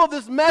miracle of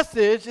this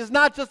message is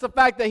not just the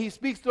fact that he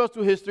speaks to us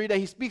through history, that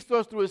he speaks to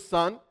us through his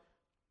son,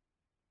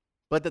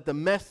 but that the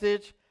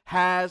message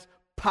has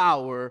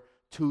power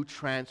to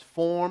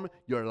transform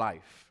your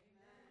life.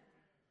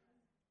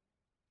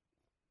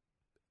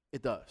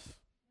 It does.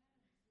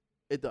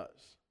 It does.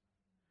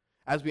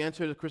 As we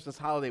enter the Christmas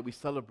holiday, we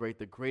celebrate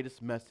the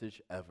greatest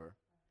message ever.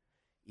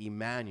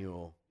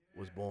 Emmanuel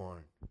was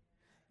born.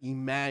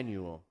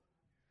 Emmanuel,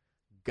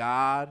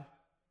 God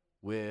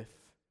with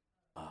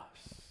us.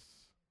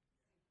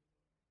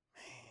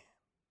 Man.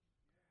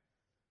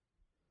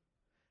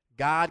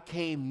 God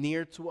came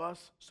near to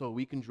us so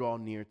we can draw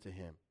near to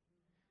him.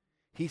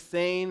 He's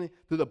saying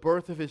through the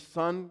birth of his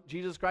son,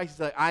 Jesus Christ, he's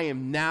like, I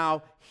am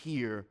now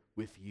here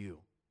with you.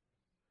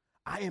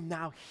 I am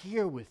now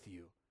here with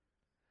you.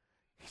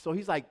 So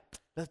he's like,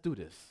 let's do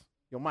this.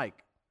 Yo,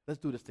 Mike, let's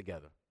do this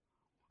together.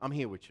 I'm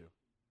here with you.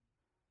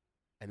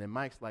 And then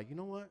Mike's like, you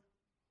know what?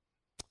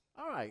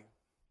 All right,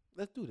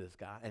 let's do this,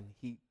 God. And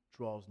he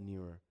draws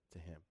nearer to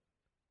him.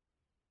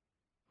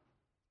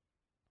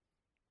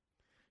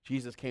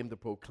 Jesus came to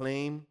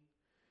proclaim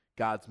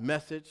God's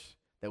message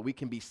that we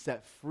can be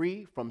set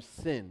free from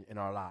sin in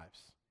our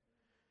lives.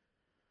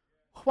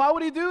 Why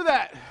would he do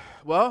that?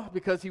 Well,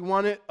 because he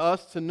wanted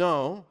us to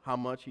know how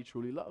much he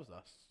truly loves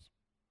us.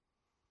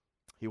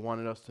 He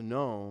wanted us to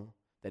know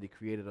that he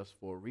created us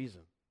for a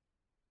reason.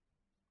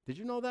 Did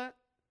you know that?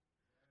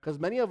 Because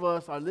many of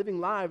us are living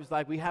lives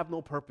like we have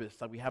no purpose,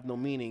 like we have no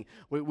meaning.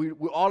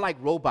 We're all like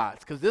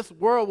robots, because this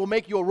world will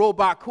make you a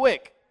robot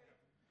quick.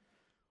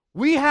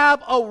 We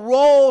have a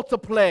role to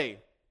play.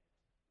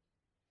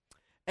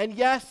 And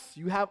yes,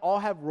 you all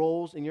have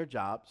roles in your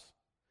jobs.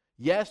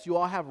 Yes, you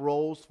all have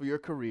roles for your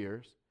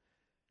careers.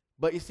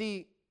 But you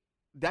see,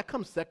 that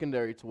comes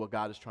secondary to what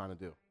God is trying to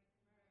do.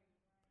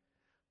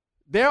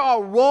 There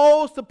are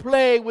roles to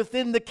play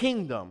within the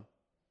kingdom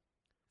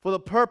for the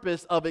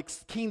purpose of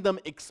kingdom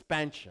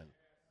expansion.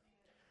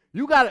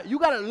 You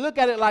gotta look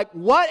at it like,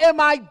 what am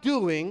I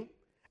doing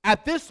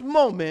at this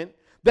moment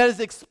that is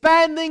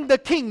expanding the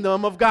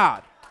kingdom of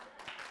God?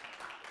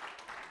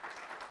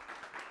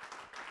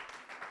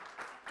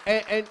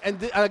 And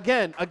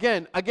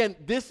again,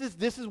 this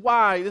is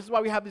why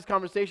we have these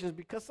conversations,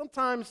 because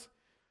sometimes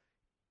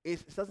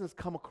it doesn't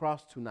come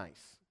across too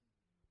nice.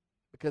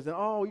 Because then,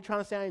 oh, you trying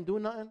to say I ain't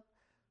doing nothing?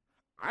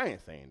 I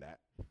ain't saying that.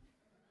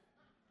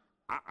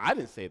 I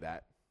didn't say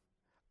that.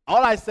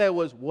 All I said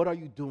was, what are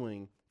you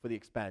doing for the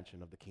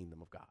expansion of the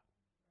kingdom of God?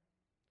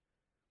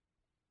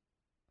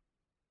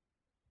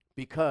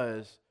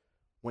 Because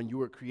when you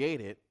were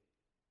created,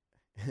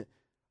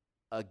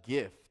 a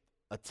gift,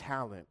 a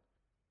talent,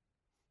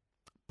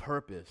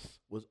 purpose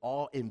was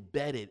all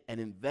embedded and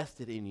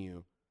invested in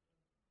you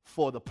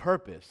for the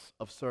purpose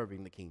of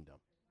serving the kingdom.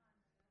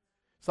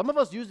 Some of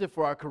us use it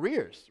for our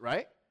careers,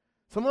 right?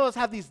 Some of us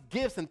have these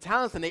gifts and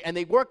talents, and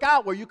they work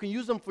out where you can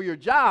use them for your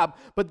job,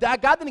 but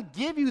God didn't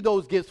give you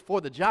those gifts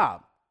for the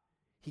job.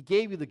 He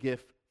gave you the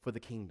gift for the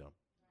kingdom.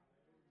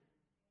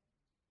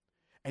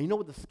 And you know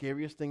what the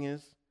scariest thing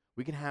is?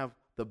 We can have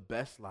the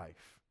best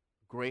life,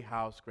 great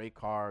house, great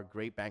car,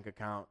 great bank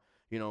account,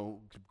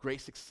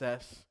 great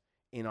success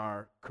in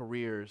our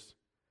careers,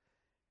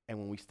 and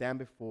when we stand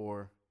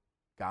before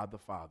God the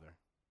Father,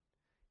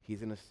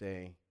 he's going to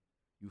say,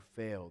 you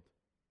failed.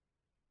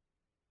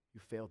 You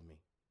failed me.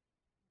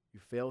 You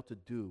failed to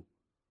do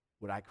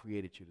what I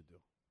created you to do.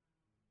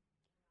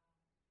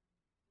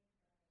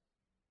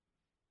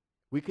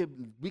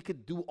 We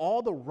could do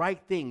all the right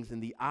things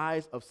in the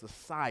eyes of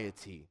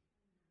society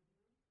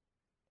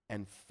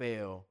and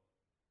fail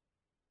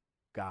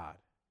God.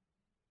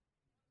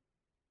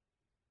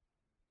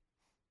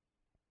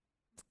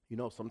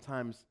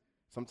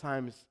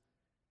 Sometimes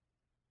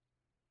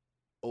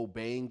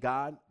obeying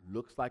God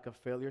looks like a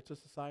failure to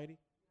society.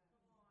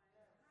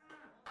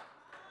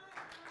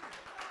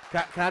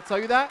 Can I tell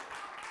you that?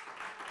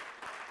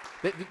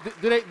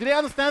 Do they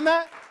understand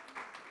that?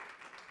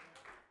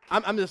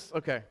 I'm just,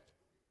 okay.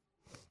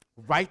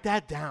 Write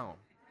that down.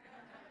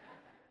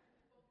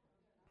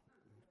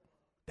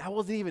 That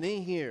wasn't even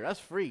in here. That's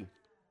free.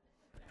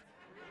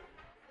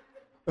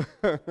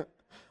 All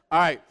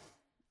right.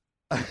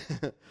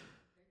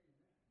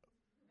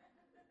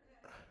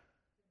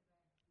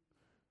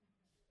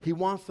 He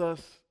wants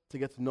us to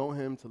get to know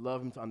him, to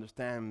love him, to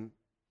understand.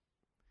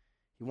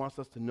 He wants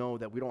us to know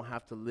that we don't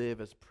have to live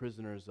as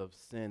prisoners of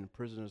sin,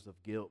 prisoners of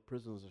guilt,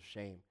 prisoners of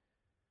shame.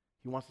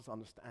 He wants us to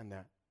understand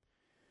that.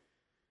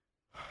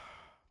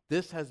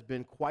 This has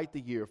been quite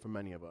the year for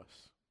many of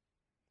us.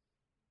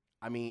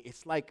 I mean,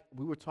 it's like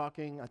we were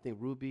talking, I think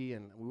Ruby,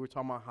 and we were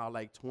talking about how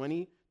like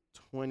 20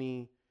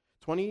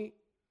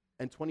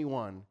 and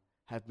 21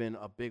 have been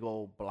a big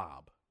old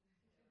blob.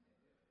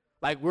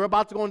 Like, we're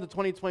about to go into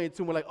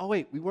 2022, and we're like, oh,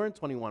 wait, we were in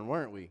 21,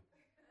 weren't we?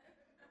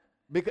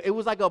 Because it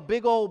was like a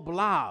big old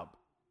blob,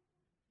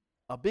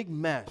 a big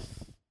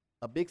mess,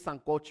 a big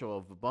sancocho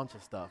of a bunch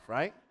of stuff,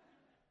 right?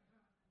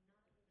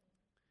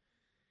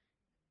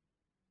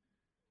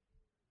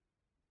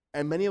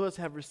 And many of us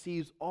have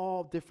received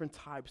all different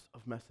types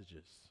of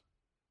messages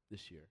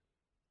this year.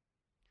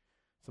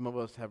 Some of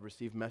us have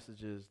received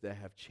messages that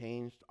have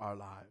changed our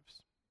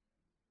lives.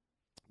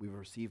 We've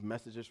received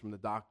messages from the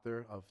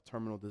doctor of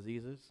terminal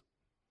diseases.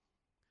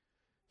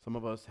 Some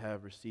of us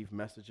have received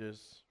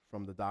messages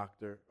from the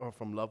doctor or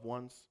from loved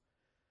ones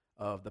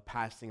of the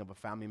passing of a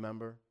family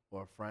member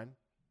or a friend.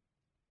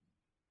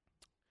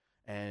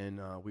 And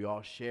we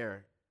all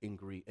share in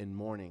grief, in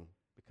mourning,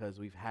 because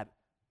we've had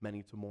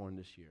many to mourn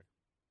this year.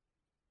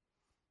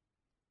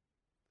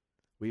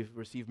 We've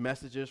received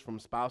messages from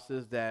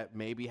spouses that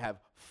maybe have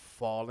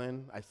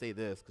fallen. I say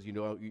this because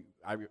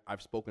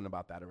I've spoken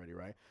about that already,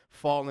 right?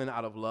 Fallen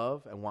out of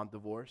love and want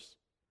divorce.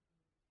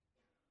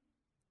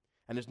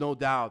 And there's no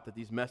doubt that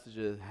these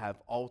messages have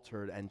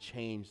altered and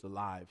changed the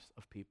lives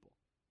of people.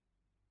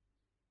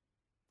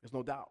 There's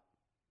no doubt.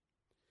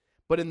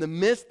 But in the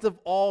midst of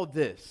all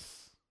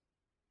this,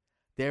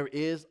 there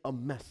is a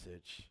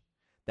message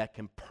that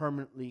can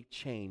permanently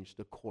change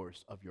the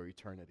course of your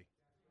eternity.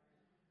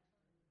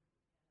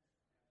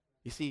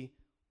 You see,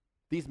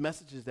 these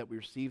messages that we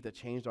receive that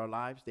changed our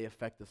lives, they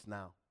affect us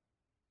now.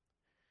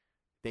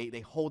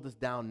 They hold us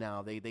down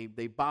now. They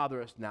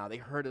bother us now. They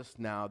hurt us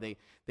now. They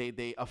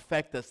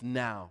affect us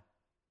now.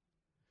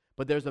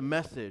 But there's a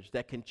message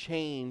that can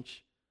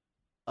change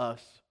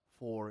us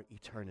for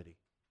eternity.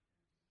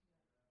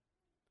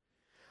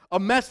 A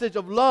message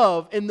of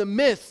love in the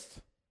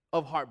midst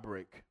of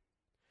heartbreak.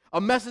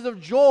 A message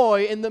of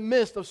joy in the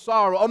midst of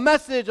sorrow. A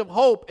message of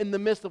hope in the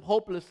midst of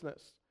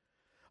hopelessness.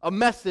 A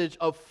message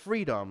of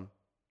freedom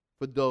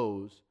for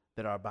those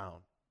that are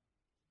bound.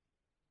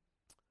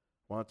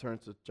 I want to turn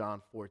to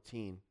John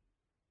 14,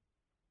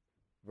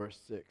 verse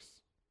 6.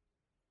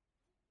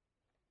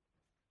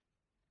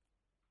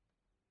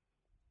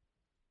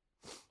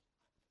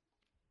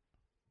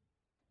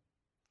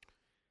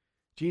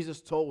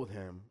 Jesus told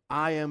him,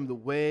 I am the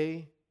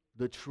way,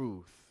 the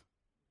truth,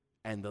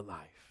 and the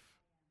life.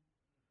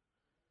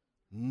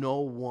 No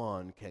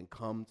one can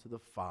come to the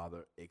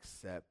Father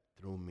except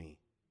through me.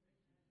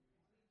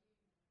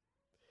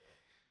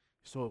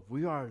 So if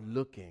we are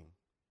looking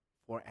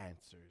for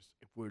answers,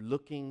 if we're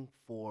looking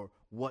for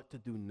what to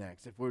do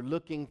next, if we're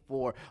looking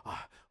for,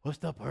 what's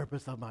the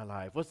purpose of my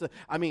life?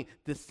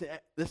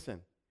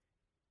 Listen,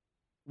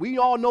 we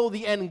all know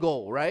the end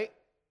goal, right?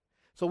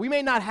 So we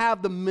may not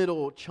have the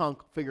middle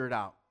chunk figured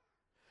out.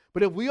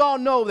 But if we all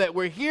know that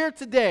we're here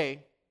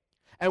today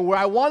and where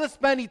I want to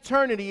spend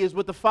eternity is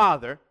with the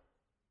Father,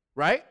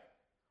 right?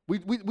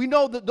 We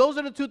know that those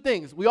are the two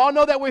things. We all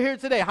know that we're here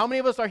today. How many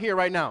of us are here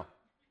right now?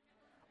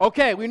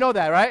 Okay, we know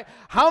that, right?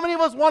 How many of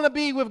us want to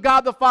be with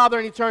God the Father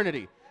in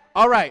eternity?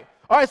 All right,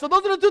 so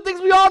those are the two things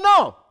we all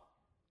know.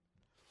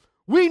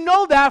 We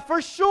know that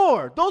for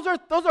sure. Those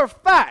are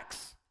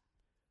facts.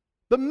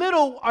 The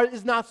middle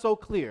is not so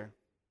clear.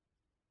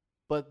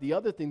 But the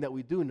other thing that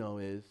we do know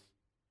is,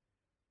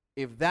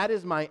 if that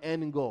is my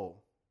end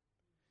goal,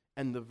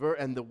 and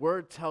the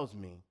word tells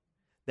me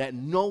that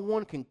no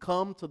one can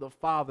come to the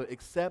Father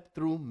except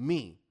through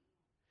me,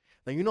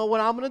 then you know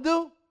what I'm going to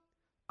do?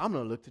 I'm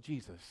going to look to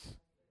Jesus.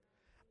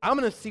 I'm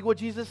going to see what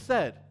Jesus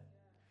said.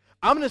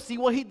 I'm going to see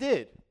what he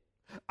did.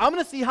 I'm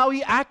going to see how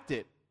he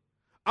acted.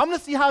 I'm going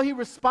to see how he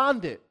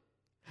responded.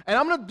 And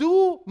I'm going to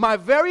do my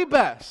very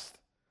best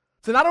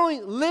to not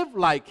only live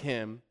like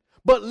him,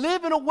 but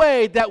live in a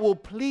way that will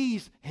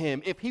please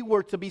him if he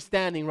were to be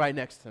standing right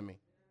next to me.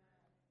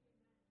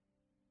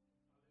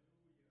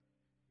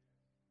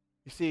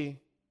 You see,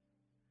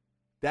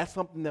 that's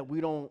something that we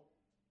don't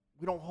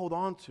hold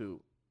on to.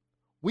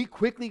 We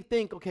quickly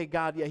think, okay,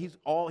 God, yeah,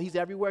 he's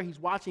everywhere, he's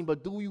watching,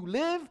 but do you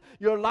live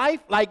your life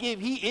like if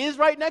he is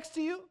right next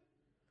to you?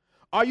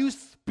 Are you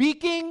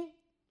speaking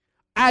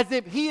as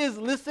if he is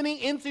listening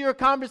into your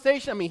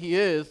conversation? I mean, he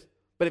is,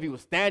 but if he was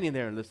standing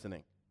there and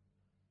listening.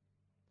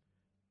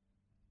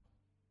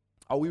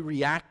 Are we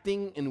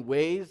reacting in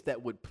ways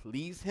that would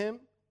please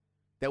him,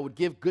 that would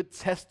give good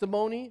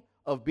testimony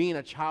of being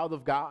a child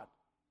of God?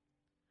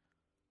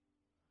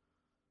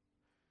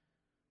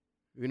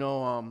 You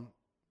know, on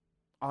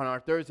our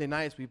Thursday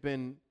nights, we've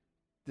been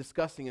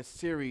discussing a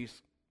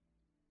series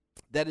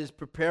that is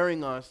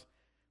preparing us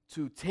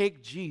to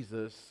take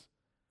Jesus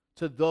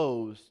to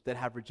those that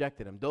have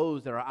rejected him,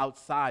 those that are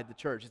outside the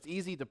church. It's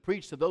easy to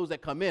preach to those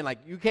that come in. Like,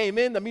 you came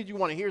in, that means you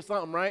want to hear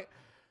something, right?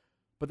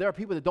 But there are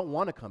people that don't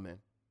want to come in.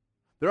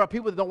 There are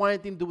people that don't want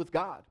anything to do with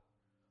God.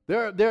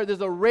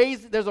 There's a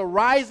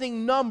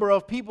rising number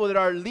of people that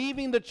are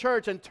leaving the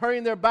church and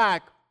turning their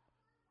back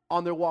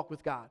on their walk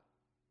with God.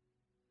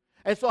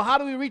 And so how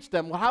do we reach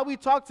them? Well, how do we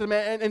talk to them?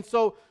 And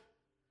so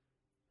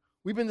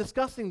we've been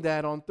discussing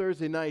that on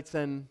Thursday nights,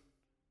 and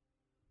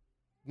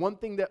one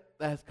thing that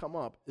has come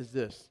up is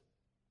this.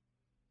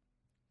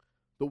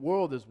 The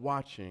world is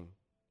watching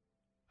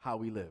how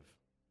we live.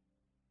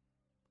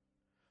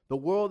 The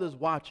world is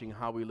watching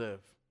how we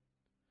live.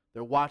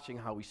 They're watching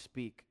how we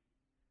speak.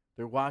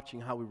 They're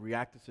watching how we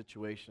react to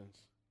situations.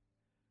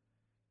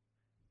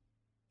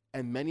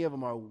 And many of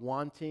them are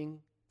wanting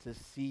to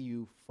see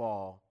you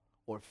fall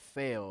or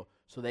fail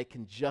so they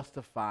can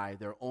justify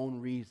their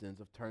own reasons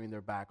of turning their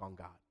back on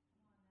God.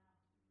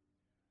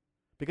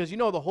 Because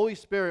the Holy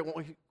Spirit,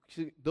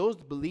 those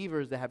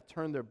believers that have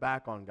turned their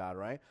back on God,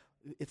 right?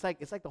 It's like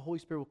the Holy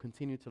Spirit will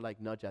continue to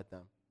like nudge at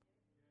them.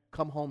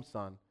 Come home,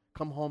 son.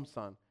 Come home,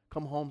 son.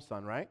 Come home,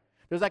 son, right?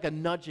 There's like a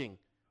nudging,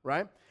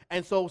 right?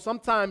 And so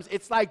sometimes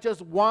it's like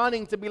just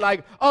wanting to be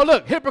like, oh,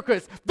 look,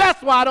 hypocrites.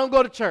 That's why I don't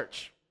go to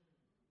church.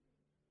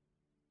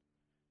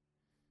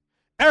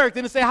 Eric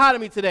didn't say hi to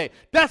me today.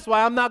 That's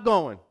why I'm not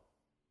going.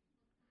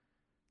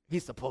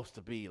 He's supposed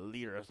to be a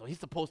leader, so he's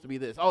supposed to be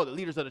this. Oh, the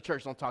leaders of the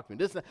church don't talk to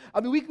me.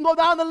 We can go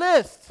down the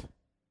list.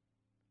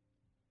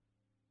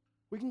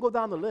 We can go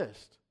down the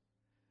list.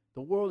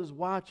 The world is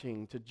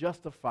watching to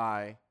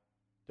justify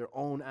their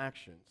own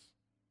actions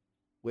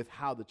with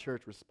how the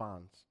church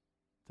responds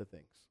to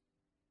things.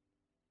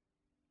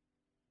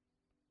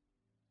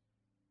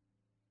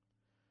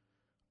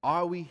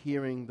 Are we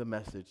hearing the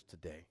message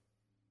today?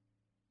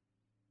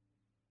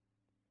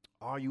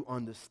 Are you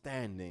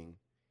understanding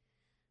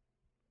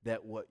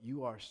that what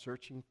you are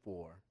searching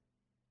for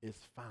is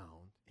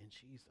found in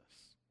Jesus?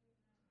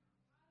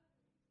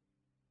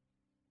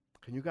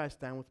 Can you guys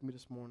stand with me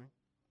this morning?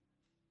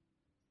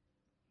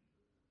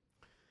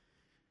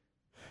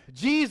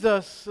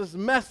 Jesus'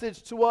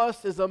 message to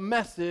us is a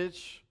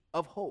message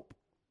of hope.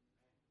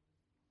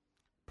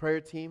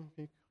 Prayer team.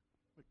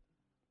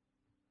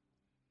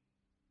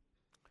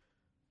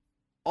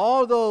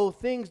 Although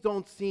things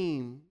don't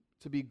seem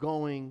to be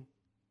going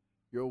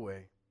your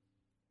way,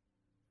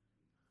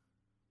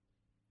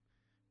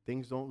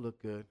 things don't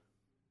look good.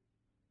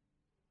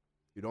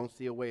 You don't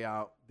see a way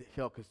out.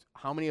 Because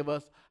how many of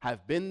us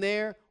have been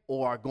there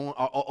or are going,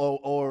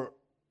 or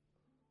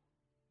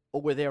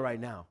we're there right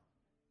now?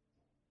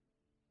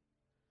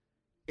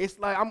 It's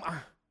like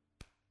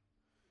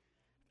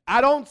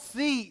I don't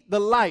see the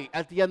light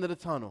at the end of the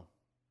tunnel.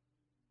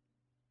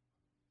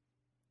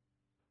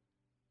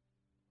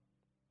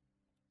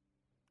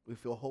 We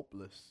feel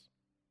hopeless.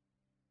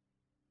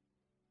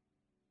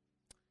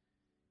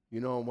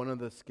 One of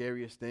the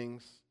scariest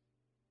things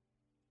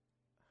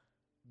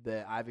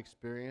that I've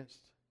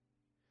experienced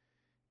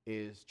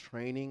is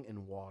training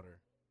in water.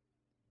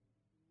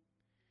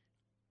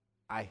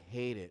 I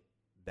hated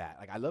that.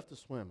 Like, I love to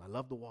swim. I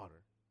love the water.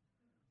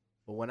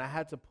 But when I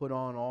had to put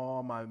on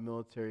all my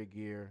military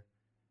gear,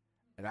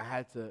 and I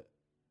had to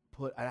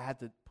put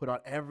on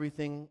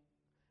everything,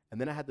 and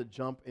then I had to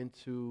jump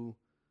into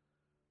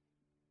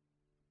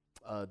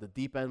the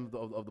deep end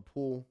of the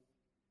pool,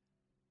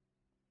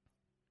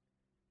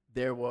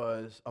 there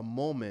was a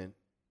moment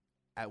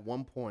at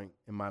one point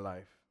in my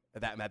life,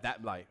 at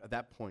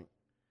that point,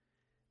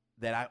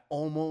 that I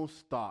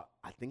almost thought,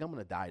 I think I'm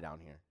going to die down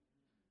here.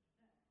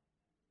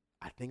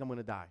 I think I'm going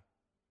to die.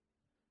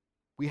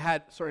 We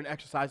had certain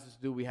exercises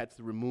to do. We had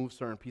to remove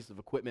certain pieces of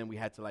equipment. We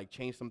had to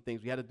change some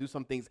things. We had to do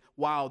some things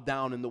while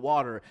down in the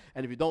water.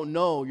 And if you don't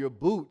know, your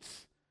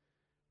boots,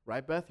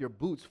 right, Beth? Your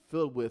boots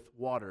filled with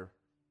water.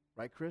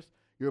 Right, Chris?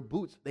 Your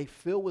boots, they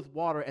fill with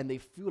water and they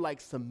feel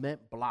like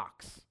cement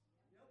blocks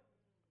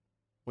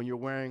when you're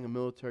wearing a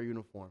military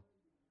uniform.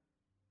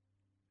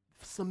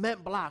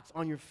 Cement blocks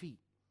on your feet.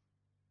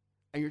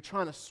 And you're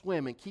trying to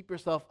swim and keep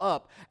yourself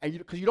up. And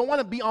because you don't want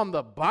to be on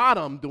the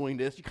bottom doing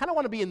this. You kind of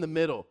want to be in the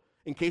middle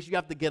in case you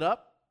have to get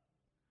up.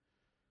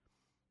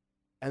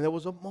 And there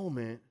was a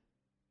moment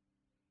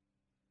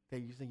that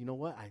you say, you know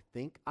what? I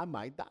think I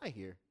might die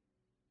here.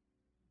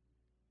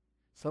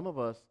 Some of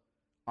us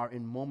are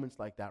in moments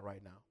like that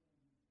right now.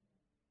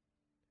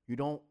 You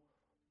don't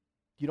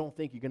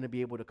think you're going to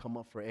be able to come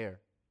up for air.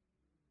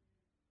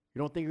 You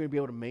don't think you're going to be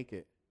able to make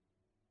it.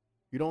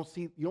 You don't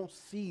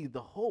see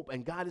the hope.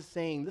 And God is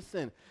saying,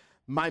 listen,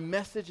 my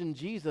message in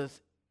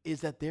Jesus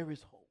is that there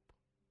is hope.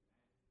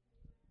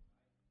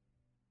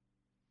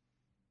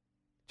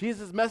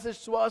 Jesus'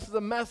 message to us is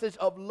a message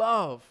of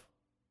love.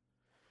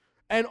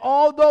 And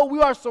although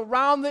we are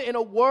surrounded in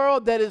a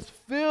world that is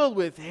filled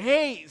with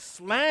hate,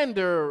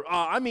 slander,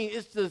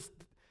 it's just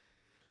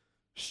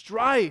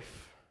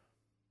strife.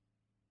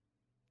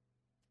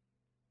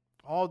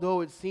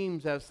 Although it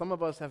seems that some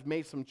of us have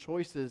made some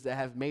choices that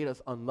have made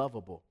us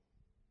unlovable.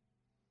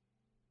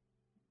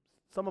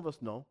 Some of us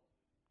know.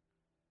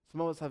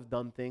 Some of us have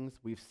done things,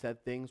 we've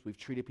said things, we've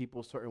treated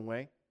people a certain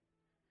way.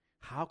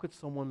 How could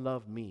someone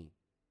love me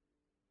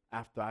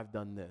after I've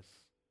done this?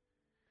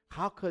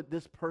 How could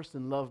this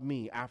person love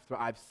me after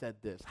I've said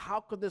this?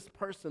 How could this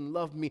person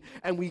love me?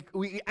 And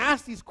we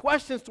ask these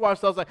questions to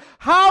ourselves like,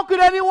 how could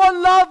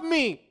anyone love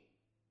me?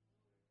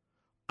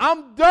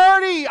 I'm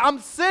dirty, I'm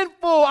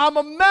sinful, I'm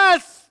a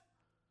mess.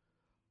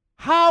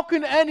 How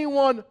can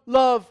anyone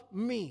love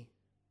me?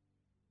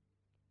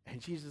 And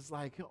Jesus is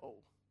like,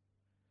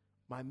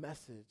 my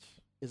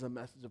message is a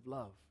message of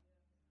love.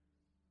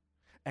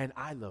 And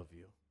I love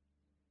you.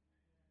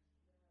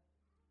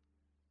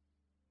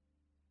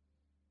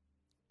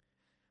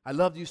 I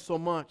loved you so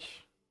much,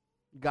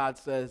 God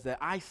says, that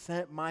I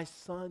sent my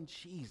son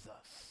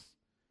Jesus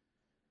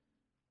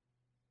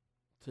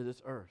to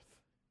this earth,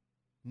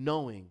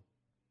 knowing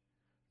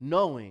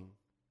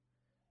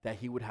that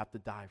he would have to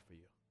die for you.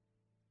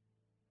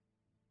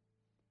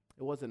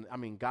 It wasn't,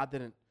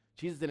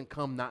 Jesus didn't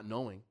come not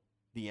knowing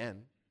the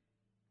end.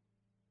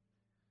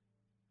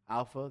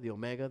 Alpha, the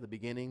Omega, the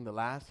beginning, the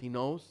last, he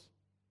knows.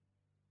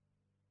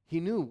 He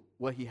knew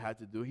what he had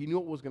to do. He knew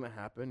what was going to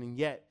happen, and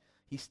yet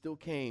he still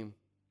came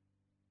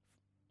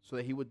so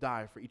that he would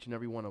die for each and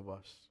every one of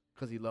us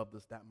because he loved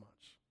us that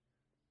much.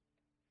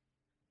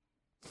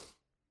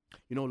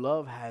 You know,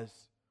 love has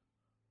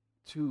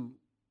two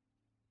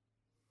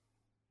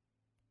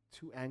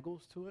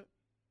angles to it.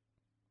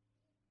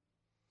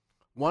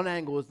 One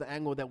angle is the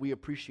angle that we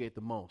appreciate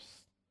the most.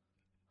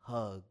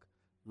 Hug,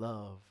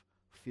 love,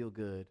 feel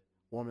good,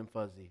 warm and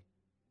fuzzy.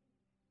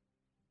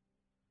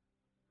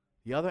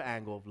 The other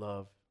angle of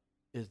love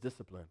is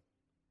discipline.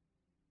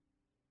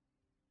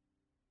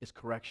 It's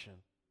correction.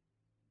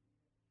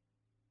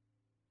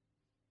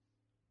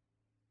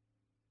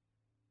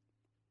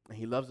 And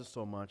he loves us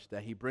so much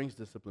that he brings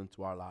discipline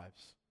to our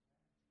lives.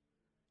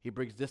 He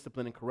brings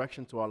discipline and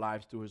correction to our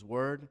lives through his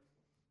word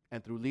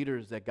and through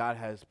leaders that God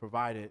has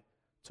provided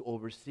to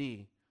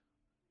oversee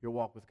your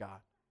walk with God.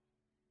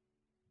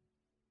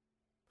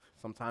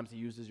 Sometimes he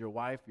uses your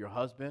wife, your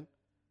husband.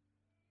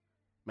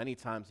 Many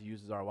times he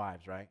uses our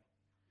wives, right?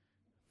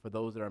 For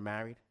those that are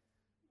married.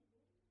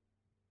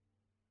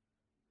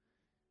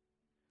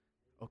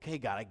 Okay,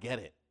 God, I get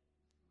it.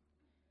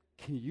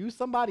 Can you use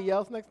somebody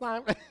else next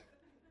time?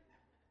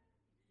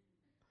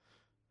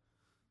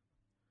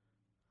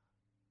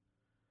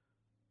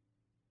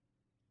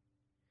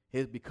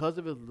 Because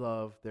of his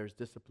love, there's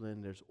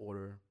discipline, there's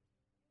order,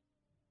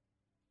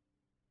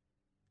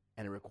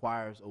 and it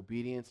requires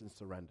obedience and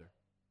surrender.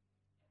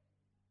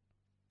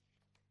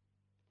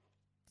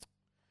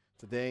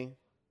 Today,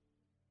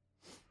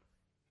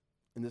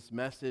 in this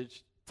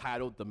message,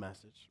 titled The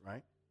Message,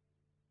 right?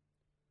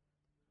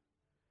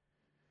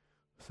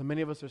 So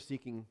many of us are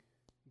seeking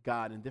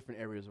God in different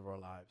areas of our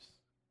lives.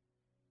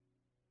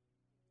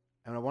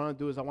 And what I want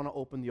to do is I want to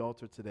open the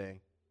altar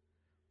today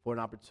for an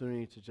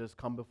opportunity to just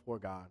come before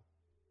God.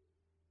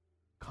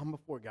 Come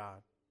before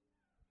God.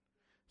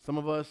 Some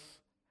of us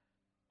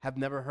have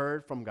never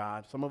heard from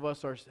God. Some of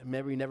us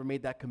maybe never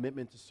made that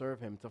commitment to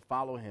serve him, to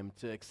follow him,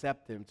 to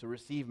accept him, to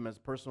receive him as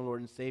personal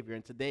Lord and Savior.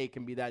 And today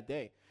can be that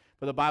day.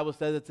 For the Bible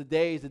says that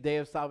today is the day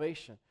of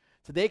salvation.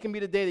 Today can be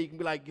the day that you can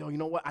be like, yo, you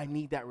know what? I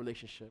need that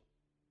relationship.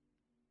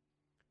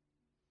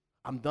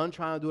 I'm done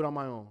trying to do it on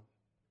my own.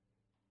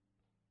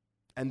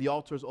 And the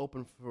altar is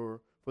open for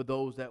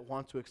those that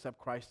want to accept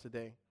Christ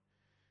today.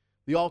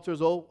 The altar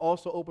is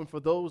also open for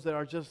those that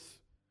are just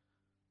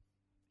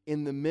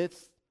in the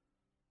midst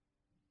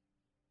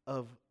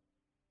of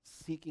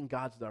seeking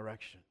God's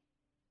direction.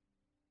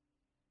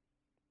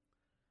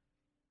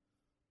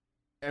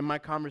 In my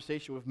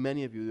conversation with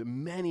many of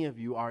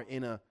you are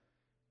in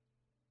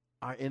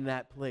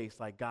that place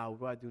like, God, what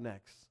do I do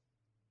next?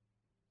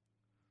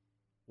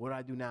 What do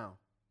I do now?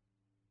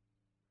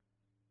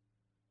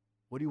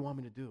 What do you want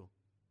me to do?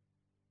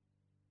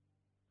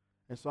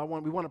 And so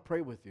we want to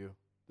pray with you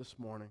this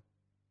morning.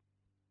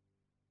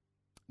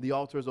 The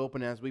altar is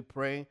open. As we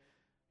pray,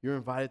 you're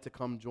invited to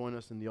come join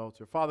us in the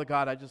altar. Father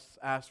God, I just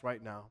ask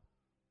right now.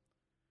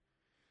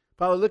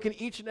 Father, look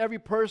at each and every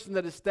person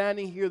that is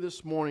standing here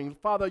this morning.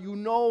 Father, you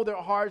know their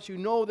hearts, you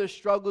know their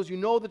struggles, you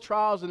know the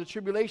trials and the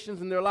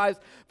tribulations in their lives.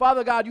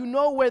 Father God, you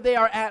know where they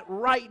are at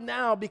right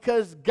now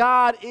because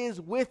God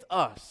is with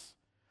us.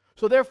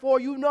 So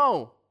therefore, you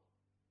know.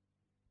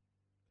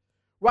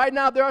 Right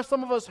now, there are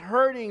some of us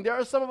hurting. There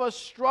are some of us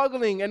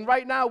struggling. And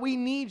right now, we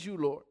need you,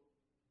 Lord.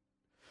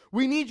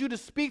 We need you to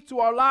speak to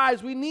our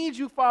lives. We need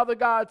you, Father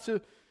God,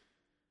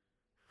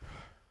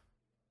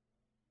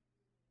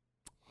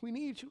 we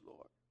need you,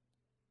 Lord.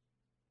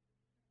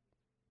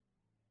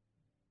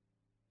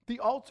 The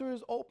altar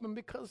is open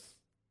because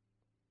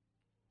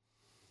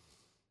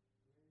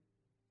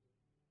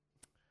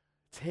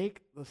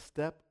take the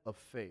step of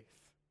faith.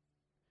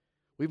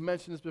 We've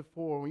mentioned this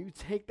before. When you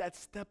take that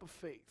step of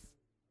faith,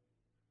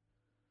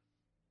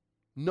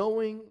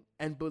 knowing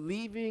and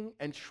believing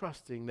and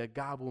trusting that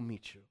God will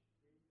meet you.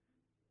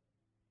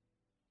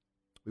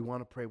 We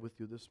want to pray with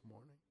you this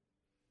morning.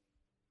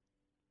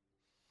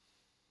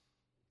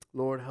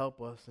 Lord,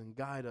 help us and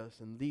guide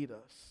us and lead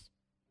us.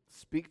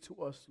 Speak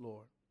to us,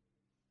 Lord.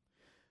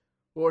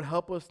 Lord,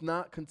 help us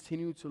not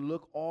continue to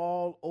look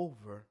all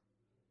over,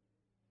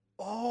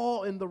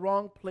 all in the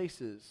wrong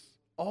places,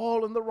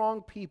 all in the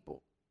wrong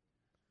people,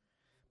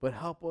 but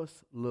help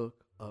us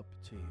look up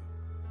to you.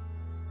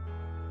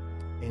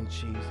 In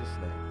Jesus'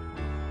 name,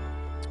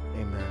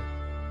 amen.